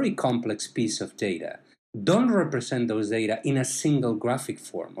a very complex piece of data, don't represent those data in a single graphic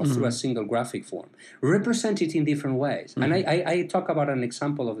form or through a single graphic form. Represent it in different ways. And I talk about an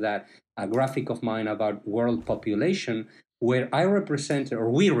example of that, a graphic of mine about world population, where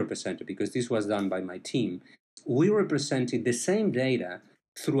we represented, because this was done by my team, we represented the same data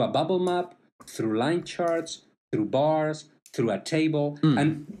through a bubble map, through line charts, through bars, through a table,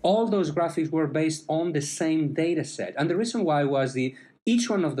 and all those graphics were based on the same data set. And the reason why was each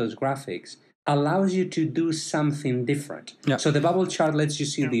one of those graphics allows you to do something different. Yeah. So the bubble chart lets you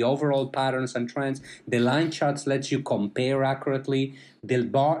see the overall patterns and trends. The line charts lets you compare accurately. The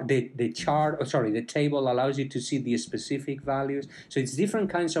table allows you to see the specific values. So it's different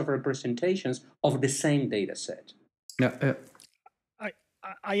kinds of representations of the same data set. Yeah.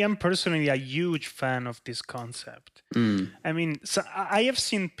 I am personally a huge fan of this concept. I mean, so I have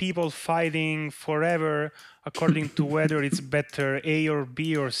seen people fighting forever according to whether it's better A or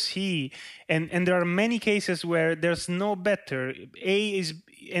B or C. And there are many cases where there's no better.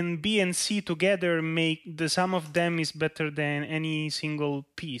 And B and C together make the sum of them is better than any single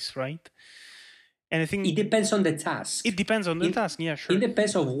piece, right? And I think it depends on the task. It depends on the task. Yeah, sure. It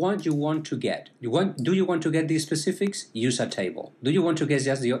depends on what you want to get. Do you want to get these specifics? Use a table. Do you want to get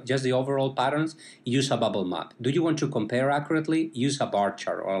just the overall patterns? Use a bubble map. Do you want to compare accurately? Use a bar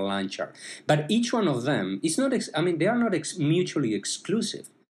chart or a line chart. But each one of them is not. They are not mutually exclusive.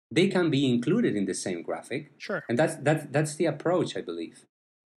 They can be included in the same graphic. Sure. And that's the approach, I believe.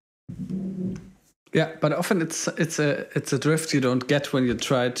 Yeah, but often it's a drift you don't get when you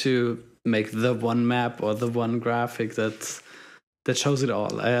try to make the one map or the one graphic that shows it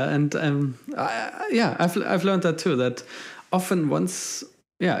all. I've learned that too. That often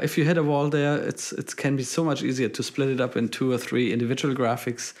if you hit a wall there, it can be so much easier to split it up in 2 or 3 individual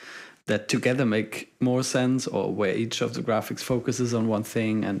graphics that together make more sense, or where each of the graphics focuses on one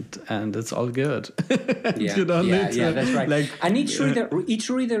thing, and it's all good. You don't need to, that's right. And each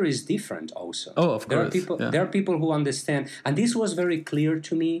reader is different also. Oh, of course. There are people who understand, and this was very clear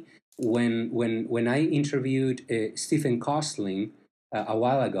to me when I interviewed Stephen Kostling a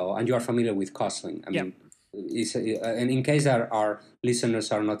while ago, and you are familiar with Kostling. I mean, and in case our listeners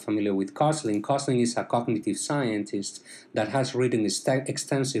are not familiar with Kostling is a cognitive scientist that has written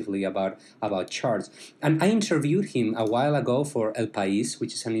extensively about charts. And I interviewed him a while ago for El País,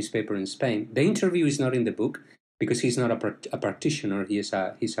 which is a newspaper in Spain. The interview is not in the book, because he's not a practitioner, he's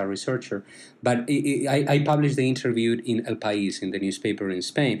a researcher. But I published the interview in El País, in the newspaper in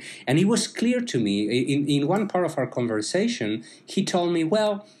Spain. And it was clear to me, in one part of our conversation, he told me,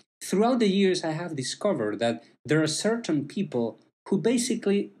 well, throughout the years I have discovered that there are certain people who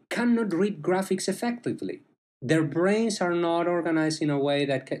basically cannot read graphics effectively. Their brains are not organized in a way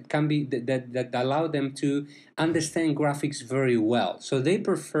that can be that allow them to understand graphics very well. So they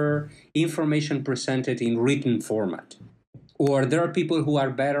prefer information presented in written format. Or there are people who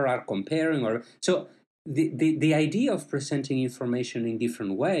are better at comparing. So the idea of presenting information in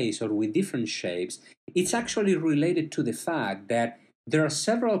different ways or with different shapes, it's actually related to the fact that there are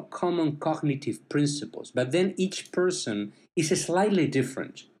several common cognitive principles, but then each person is slightly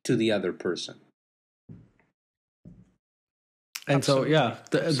different to the other person. And Absolutely.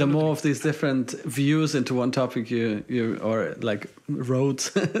 so, the more of these different views into one topic you or like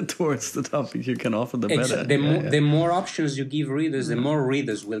roads towards the topic you can offer, the better. The more options you give readers, the more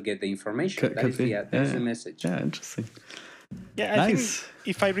readers will get the information. That's the message. Yeah, interesting. Yeah, I think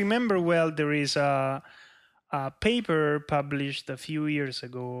if I remember well, there is a paper published a few years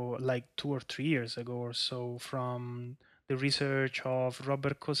ago, like 2 or 3 years ago or so, from the research of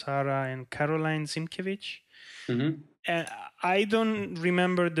Robert Kosara and Caroline Zimkiewicz. Mm-hmm. I don't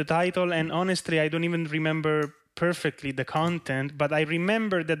remember the title, and honestly, I don't even remember perfectly the content, but I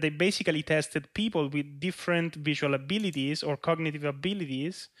remember that they basically tested people with different visual abilities or cognitive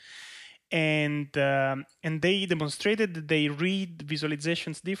abilities, and they demonstrated that they read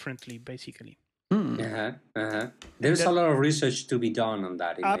visualizations differently, basically. There's a lot of research to be done on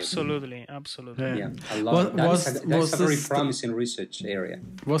that. Absolutely. Yeah, a lot. That's a very promising research area.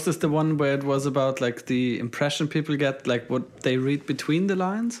 Was this the one where it was about like the impression people get, like what they read between the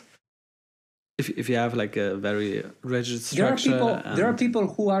lines? If you have like a very rigid structure, there are people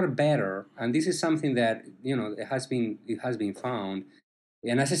who are better, and this is something that it has been found.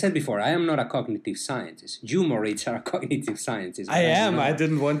 And as I said before, I am not a cognitive scientist. You, Moritz, are a cognitive scientist. I am. I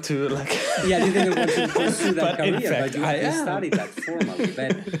didn't want to Yeah, you didn't want to pursue that career, in fact, but you studied that formally.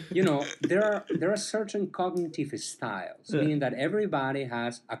 But there are certain cognitive styles, meaning that everybody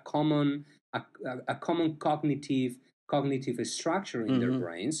has a common cognitive structure in their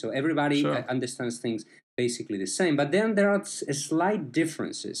brain. So everybody understands things basically the same. But then there are slight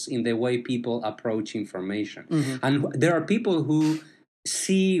differences in the way people approach information, and there are people who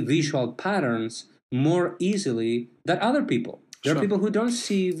see visual patterns more easily than other people. There are people who don't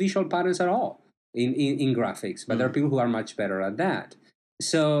see visual patterns at all in graphics, but there are people who are much better at that.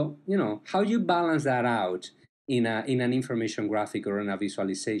 So, how you balance that out in an information graphic or in a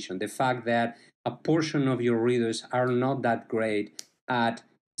visualization, the fact that a portion of your readers are not that great at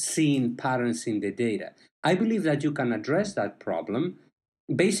seeing patterns in the data. I believe that you can address that problem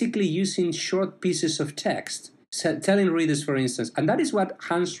basically using short pieces of text, telling readers, for instance, and that is what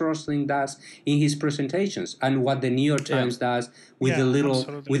Hans Rosling does in his presentations, and what the New York Times does with the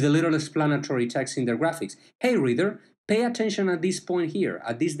little explanatory text in their graphics. Hey, reader, pay attention at this point here,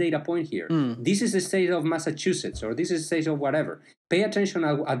 at this data point here. This is the state of Massachusetts, or this is the state of whatever. Pay attention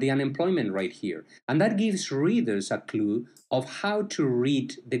at the unemployment rate here. And that gives readers a clue of how to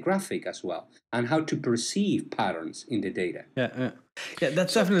read the graphic as well, and how to perceive patterns in the data. Yeah,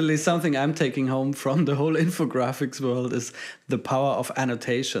 that's definitely something I'm taking home from the whole infographics world, is the power of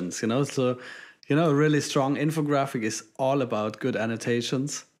annotations, So, a really strong infographic is all about good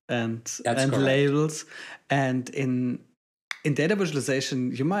annotations. and correct. labels. And in data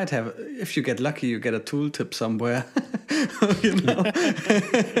visualization, you might have, if you get lucky, you get a tooltip somewhere.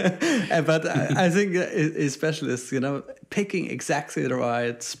 But I think especially is, picking exactly the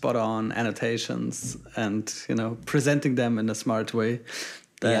right spot on annotations and, presenting them in a smart way.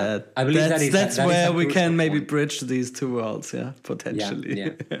 I believe that's where we can maybe bridge these two worlds,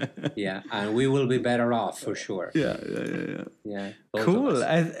 potentially. Yeah, and we will be better off for sure. Yeah. Cool.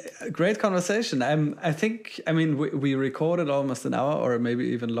 Great conversation. I think we recorded almost an hour or maybe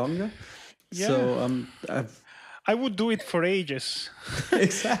even longer. Yeah. So I would do it for ages.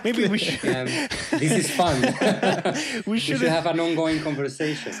 Exactly. Maybe we should. This is fun. we should have an ongoing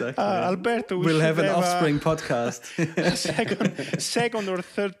conversation. Exactly. Alberto, we'll have an offspring podcast. second or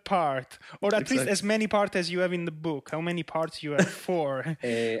third part, or at least as many parts as you have in the book. How many parts you have? 4.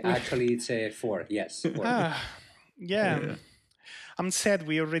 Actually, it's 4. Yes. 4. Yeah. I'm sad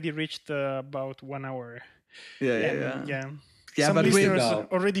we already reached about 1 hour. Yeah. Yeah, some but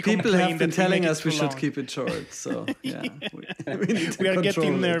already people have been telling us we should keep it short. So yeah, we are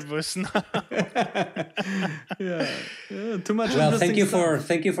getting nervous now. yeah, too much. Well, thank you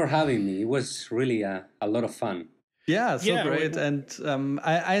for having me. It was really a lot of fun. Yeah, great. And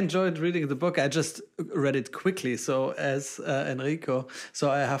I enjoyed reading the book. I just read it quickly, so as Enrico, so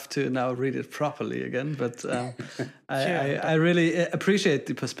I have to now read it properly again. But I really appreciate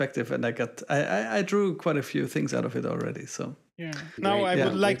the perspective, and I drew quite a few things out of it already. So yeah. Now I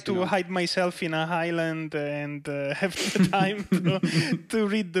would like to hide myself in a highland and have the time to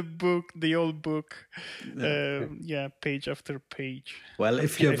read the book, the old book, page after page. Well,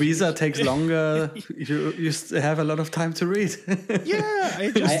 if your visa takes longer, you have a lot of time to read.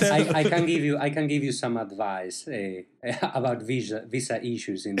 I can give you some advice about visa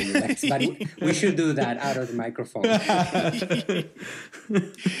issues in the US, but we should do that out of the microphone.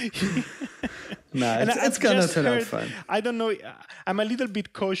 No, it's gonna turn out fun. I don't know. I'm a little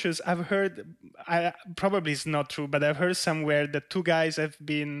bit cautious. I've heard, probably it's not true, but I've heard somewhere that 2 guys have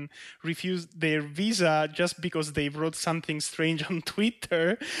been refused their visa just because they wrote something strange on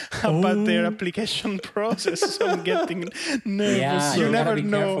Twitter about their application process. So I'm getting nervous. Yeah, you never be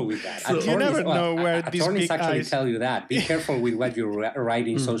know. With that. So you never know where these big actually tell you that. Be careful with what you write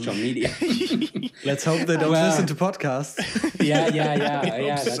in social media. Let's hope they don't listen to podcasts. Yeah.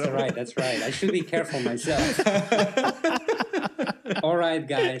 That's right. I should be careful myself. All right,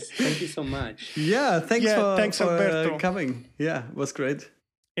 guys. Thank you so much. Yeah, thanks for Alberto. coming. Yeah, it was great.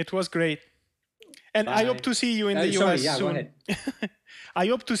 It was great. And I hope to see you in the US soon. Go ahead. I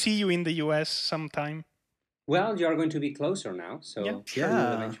hope to see you in the US sometime. Well, you are going to be closer now, so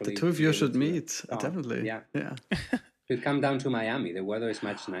the 2 of you should meet. Definitely. Yeah. You'd come down to Miami. The weather is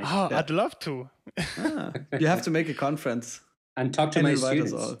much nicer. Oh, I'd love to. You have to make a conference. And talk to my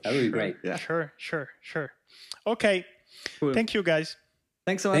students. That would be great. Yeah. Sure. Okay. Cool. Thank you, guys.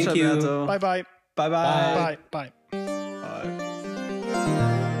 Thanks so much, Thank you. Alberto. Bye-bye. Bye-bye. Bye.